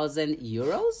 1,000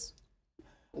 euros.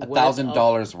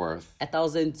 $1,000 worth.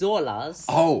 $1,000.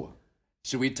 Oh,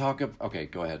 should we talk? Okay,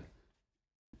 go ahead.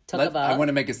 I want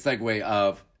to make a segue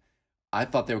of. I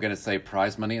thought they were going to say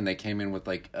prize money, and they came in with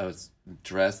like a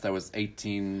dress that was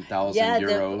 18,000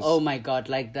 euros. Oh my god!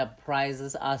 Like the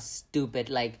prizes are stupid.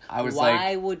 Like, I was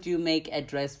why would you make a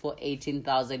dress for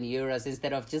 18,000 euros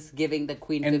instead of just giving the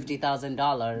queen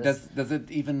 $50,000? Does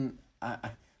it even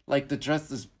like the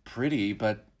dress is pretty,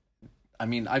 but I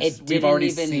mean, we've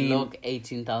already seen look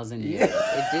 18,000 euros.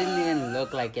 It didn't even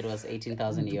look like it was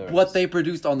 18,000 euros. What they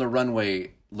produced on the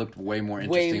runway looked way more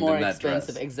interesting than that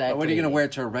dress. Exactly. What are you going to wear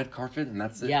it to a red carpet and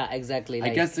that's it? Yeah, exactly. I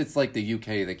guess it's like the UK.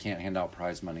 They can't hand out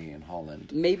prize money in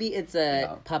Holland. Maybe it's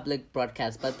a public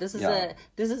broadcast, but this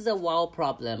is a WoW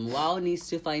problem. WoW needs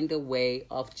to find a way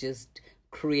of just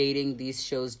creating these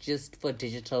shows just for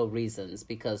digital reasons,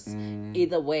 because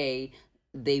either way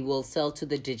they will sell to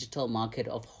the digital market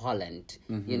of Holland.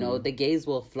 You know, the gays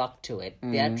will flock to it.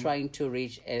 They're trying to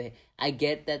reach I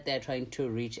get that they're trying to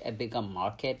reach a bigger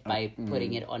market by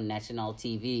putting it on national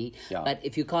TV. Yeah. But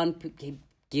if you can't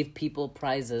give people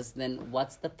prizes, then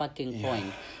what's the fucking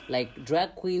point? Like,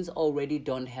 drag queens already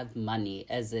don't have money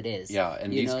as it is. Yeah,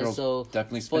 and these girls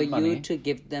definitely spend money. For you to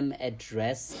give them a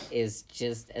dress is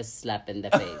just a slap in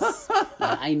the face.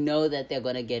 I know that they're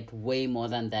going to get way more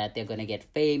than that. They're going to get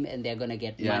fame and they're going to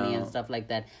get money and stuff like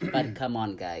that. But come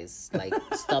on, guys. Like,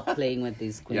 stop playing with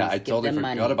these queens. Yeah, I totally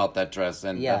forgot about that dress,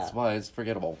 and that's why it's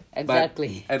forgettable.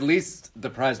 Exactly. But at least the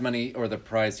prize money, or the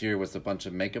prize here, was a bunch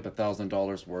of makeup,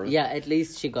 $1,000 worth. Yeah, at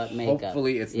least she got makeup.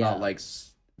 Hopefully it's not like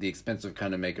the expensive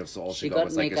kind of makeup, so all she got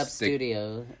was like a stick.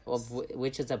 Studio,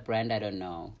 which is a brand I don't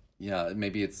know. Yeah,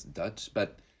 maybe it's Dutch,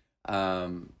 but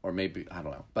or maybe I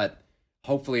don't know. But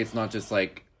hopefully it's not just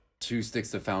like 2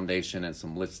 sticks of foundation and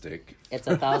some lipstick. It's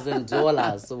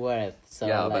 $1,000 worth. So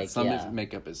yeah, but some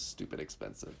makeup is stupid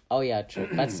expensive. Oh yeah, true.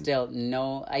 But still,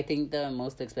 no. I think the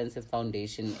most expensive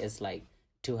foundation is like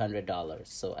 $200.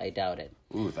 So I doubt it.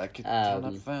 Ooh, that could turn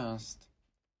up fast.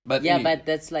 But but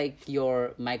that's like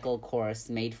your Michael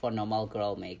Kors made for normal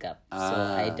girl makeup. So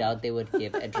I doubt they would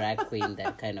give a drag queen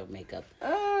that kind of makeup.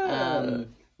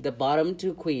 The bottom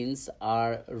 2 queens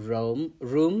are Room,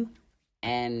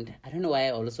 and I don't know why I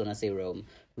always want to say Room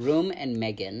and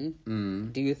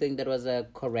Megan. Do you think that was a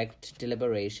correct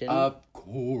deliberation? Of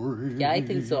course. Yeah, I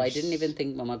think so. I didn't even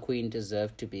think Mama Queen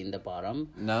deserved to be in the bottom.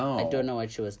 No. I don't know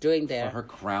what she was doing there. For her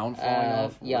crown falling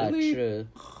off? Yeah, really? true.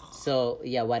 So,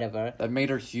 yeah, whatever. That made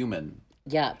her human.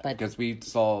 Yeah, but... Because we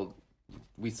saw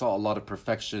a lot of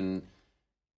perfection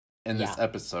in this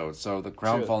episode. So the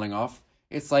crown falling off,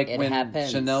 it's like when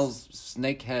Chanel's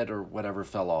snake head or whatever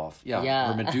fell off.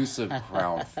 Yeah. Her Medusa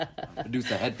crown,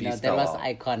 Medusa headpiece fell off. That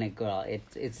was iconic, girl.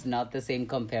 It's not the same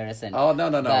comparison. Oh,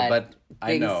 no. But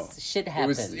I know. Shit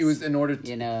happens. It was in order to...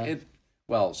 You know?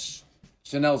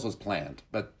 Chanel's was planned,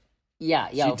 but... Yeah,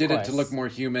 she did it to look more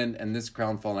human, and this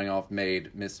crown falling off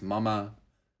made Miss Mama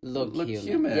look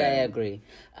human. Yeah, I agree.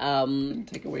 Didn't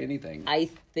take away anything. I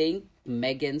think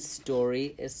Megan's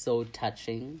story is so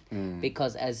touching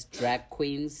because as drag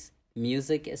queens,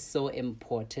 music is so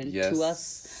important to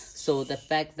us. So the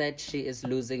fact that she is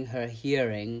losing her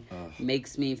hearing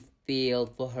makes me feel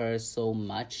for her so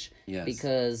much. Yes.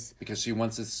 Because she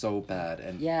wants it so bad.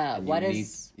 And what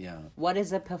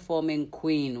is a performing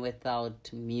queen without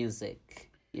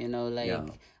music? You know,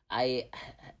 like I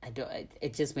don't.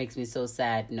 It just makes me so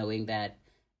sad knowing that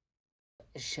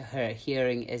her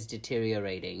hearing is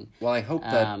deteriorating. Well, I hope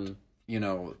that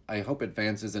I hope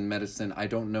advances in medicine. I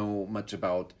don't know much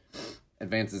about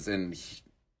advances in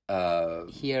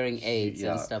hearing aids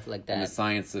and stuff like that, and the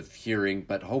science of hearing,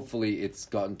 but hopefully it's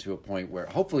gotten to a point where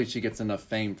hopefully she gets enough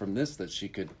fame from this that she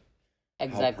could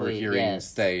help her hearing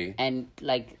stay. And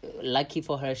like, lucky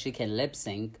for her, she can lip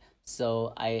sync.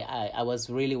 So I was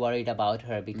really worried about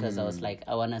her because I was like,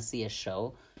 I want to see a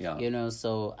show, you know.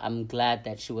 So I'm glad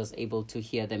that she was able to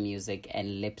hear the music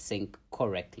and lip sync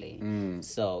correctly.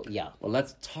 So yeah. Well,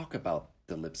 let's talk about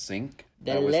the lip sync.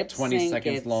 The lip sync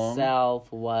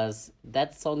itself was,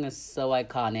 that song is so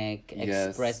iconic.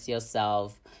 Express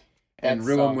Yourself. And That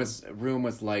Ruum song.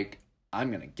 was like,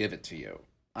 I'm gonna give it to you.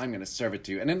 I'm gonna serve it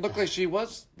to you. And it looked like she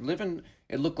was living.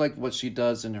 It looked like what she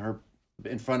does in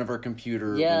front of her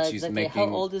computer when Yeah, she's exactly. How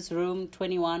making. old is Room?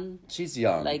 21? She's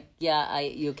young. Like, yeah,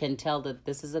 you can tell that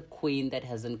this is a queen that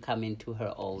hasn't come into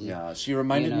her own. Yeah, she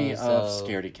reminded me of so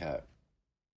Scaredy Cat.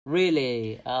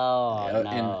 really. Oh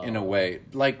In a no. way,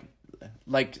 like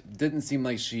didn't seem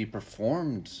like she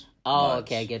performed Oh, much.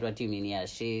 okay, I get what you mean. Yeah,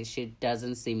 she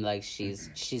doesn't seem like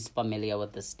she's familiar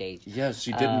with the stage. Yeah,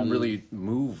 she didn't really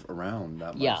move around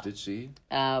that much, yeah. did she?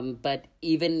 But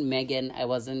even Megan, I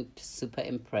wasn't super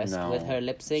impressed No. with her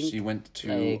lip sync. She went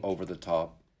too Like, over the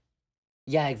top.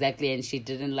 yeah, exactly, and she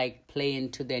didn't like play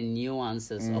into the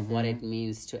nuances of what it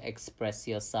means to express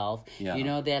yourself. Yeah. You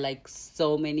know, there are like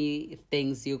so many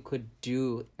things you could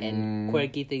do and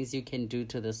quirky things you can do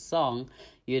to the song.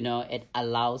 You know, it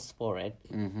allows for it.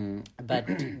 But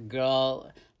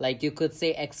girl, like you could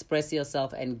say express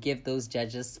yourself and give those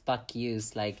judges fuck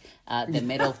yous, like the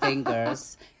middle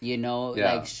fingers, you know,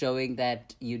 Yeah. like showing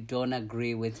that you don't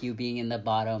agree with you being in the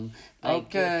bottom. Like,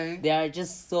 Okay. there are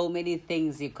just so many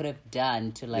things you could have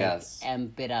done to like Yes.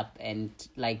 amp it up, and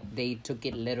like they took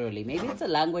it literally. Maybe it's a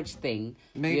language thing,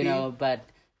 Maybe. you know, but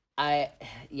I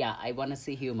want to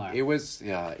see humor. It was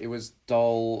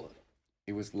dull,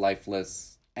 it was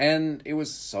lifeless, and it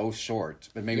was so short.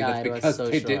 But maybe Yeah, that's it was because so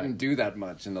they short. didn't do that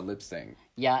much in the lip sync.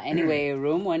 Yeah, anyway,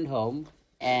 Room went home,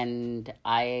 and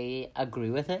I agree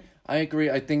with it. I agree.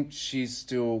 I think she's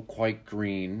still quite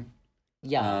green.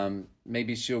 Yeah.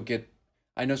 Maybe she'll get.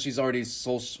 I know she's already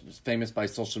famous by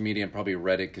social media and probably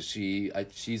Reddit because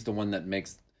she's the one that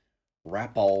makes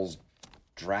RuPaul's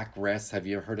Drag Race. Have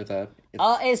you heard of that?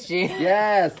 Oh, is she?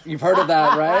 Yes, you've heard of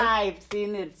that, right? I've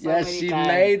seen it so Yes, many she times.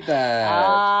 made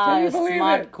that. Can you believe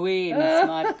smart it? queen,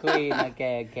 smart queen.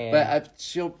 Okay, okay. But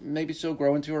she'll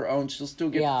grow into her own. She'll still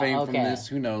get fame from this.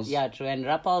 Who knows? Yeah, true. And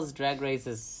RuPaul's Drag Race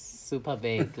is super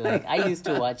big. Like, I used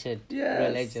to watch it Yes.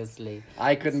 religiously.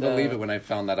 I couldn't So- believe it when I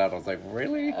found that out. I was like,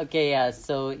 really? Okay, yeah.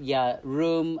 So yeah,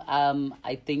 Room.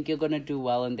 I think you're gonna do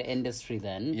well in the industry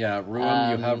then. Yeah,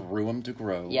 Ruum. You have room to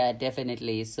grow. Yeah,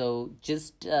 definitely. So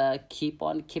just keep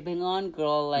on keeping on,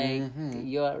 girl. Like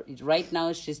you're right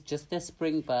now, she's just a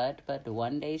spring bud, but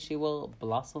one day she will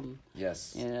blossom.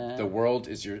 Yes. Yeah. The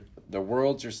world's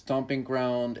your stomping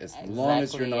ground as long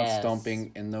as you're Exactly, not yes.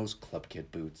 stomping in those Club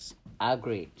Kid boots.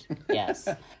 Agreed. Yes,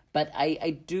 but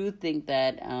I do think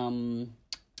that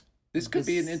This could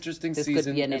be an interesting this season,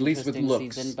 could be an at least with interesting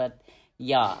looks. season. But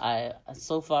yeah, I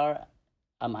so far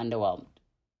I'm underwhelmed.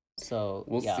 So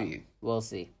We'll yeah, see. We'll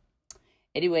see.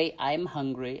 Anyway, I'm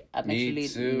hungry. I'm Me actually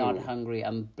too. not hungry.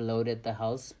 I'm bloated at the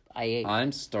house.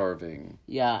 I'm starving.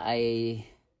 I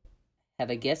have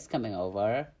a guest coming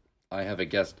over. I have a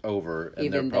guest over, and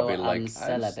Even they're probably though like, I'm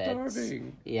celibate. I'm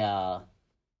starving. Yeah.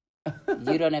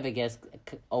 You don't have a guest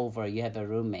over. You have a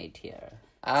roommate here.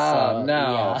 Oh,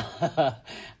 no. Yeah.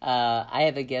 I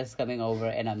have a guest coming over,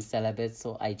 and I'm celibate,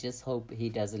 so I just hope he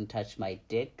doesn't touch my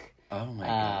dick. Oh, my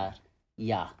God.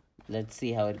 Yeah. Let's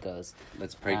see how it goes.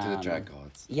 Let's pray to the drag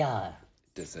gods. Yeah.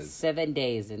 This is 7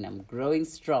 days, and I'm growing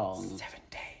strong. 7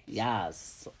 days.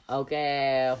 Yes.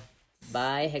 Okay.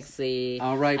 Bye, Hexy.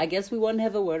 All right. I guess we won't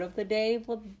have a word of the day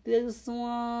for this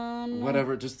one.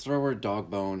 Whatever, just throw her a dog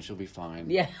bone. She'll be fine.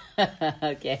 Yeah.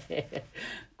 Okay.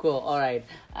 Cool. All right.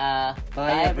 Bye,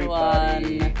 Bye,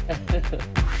 everybody.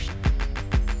 everyone.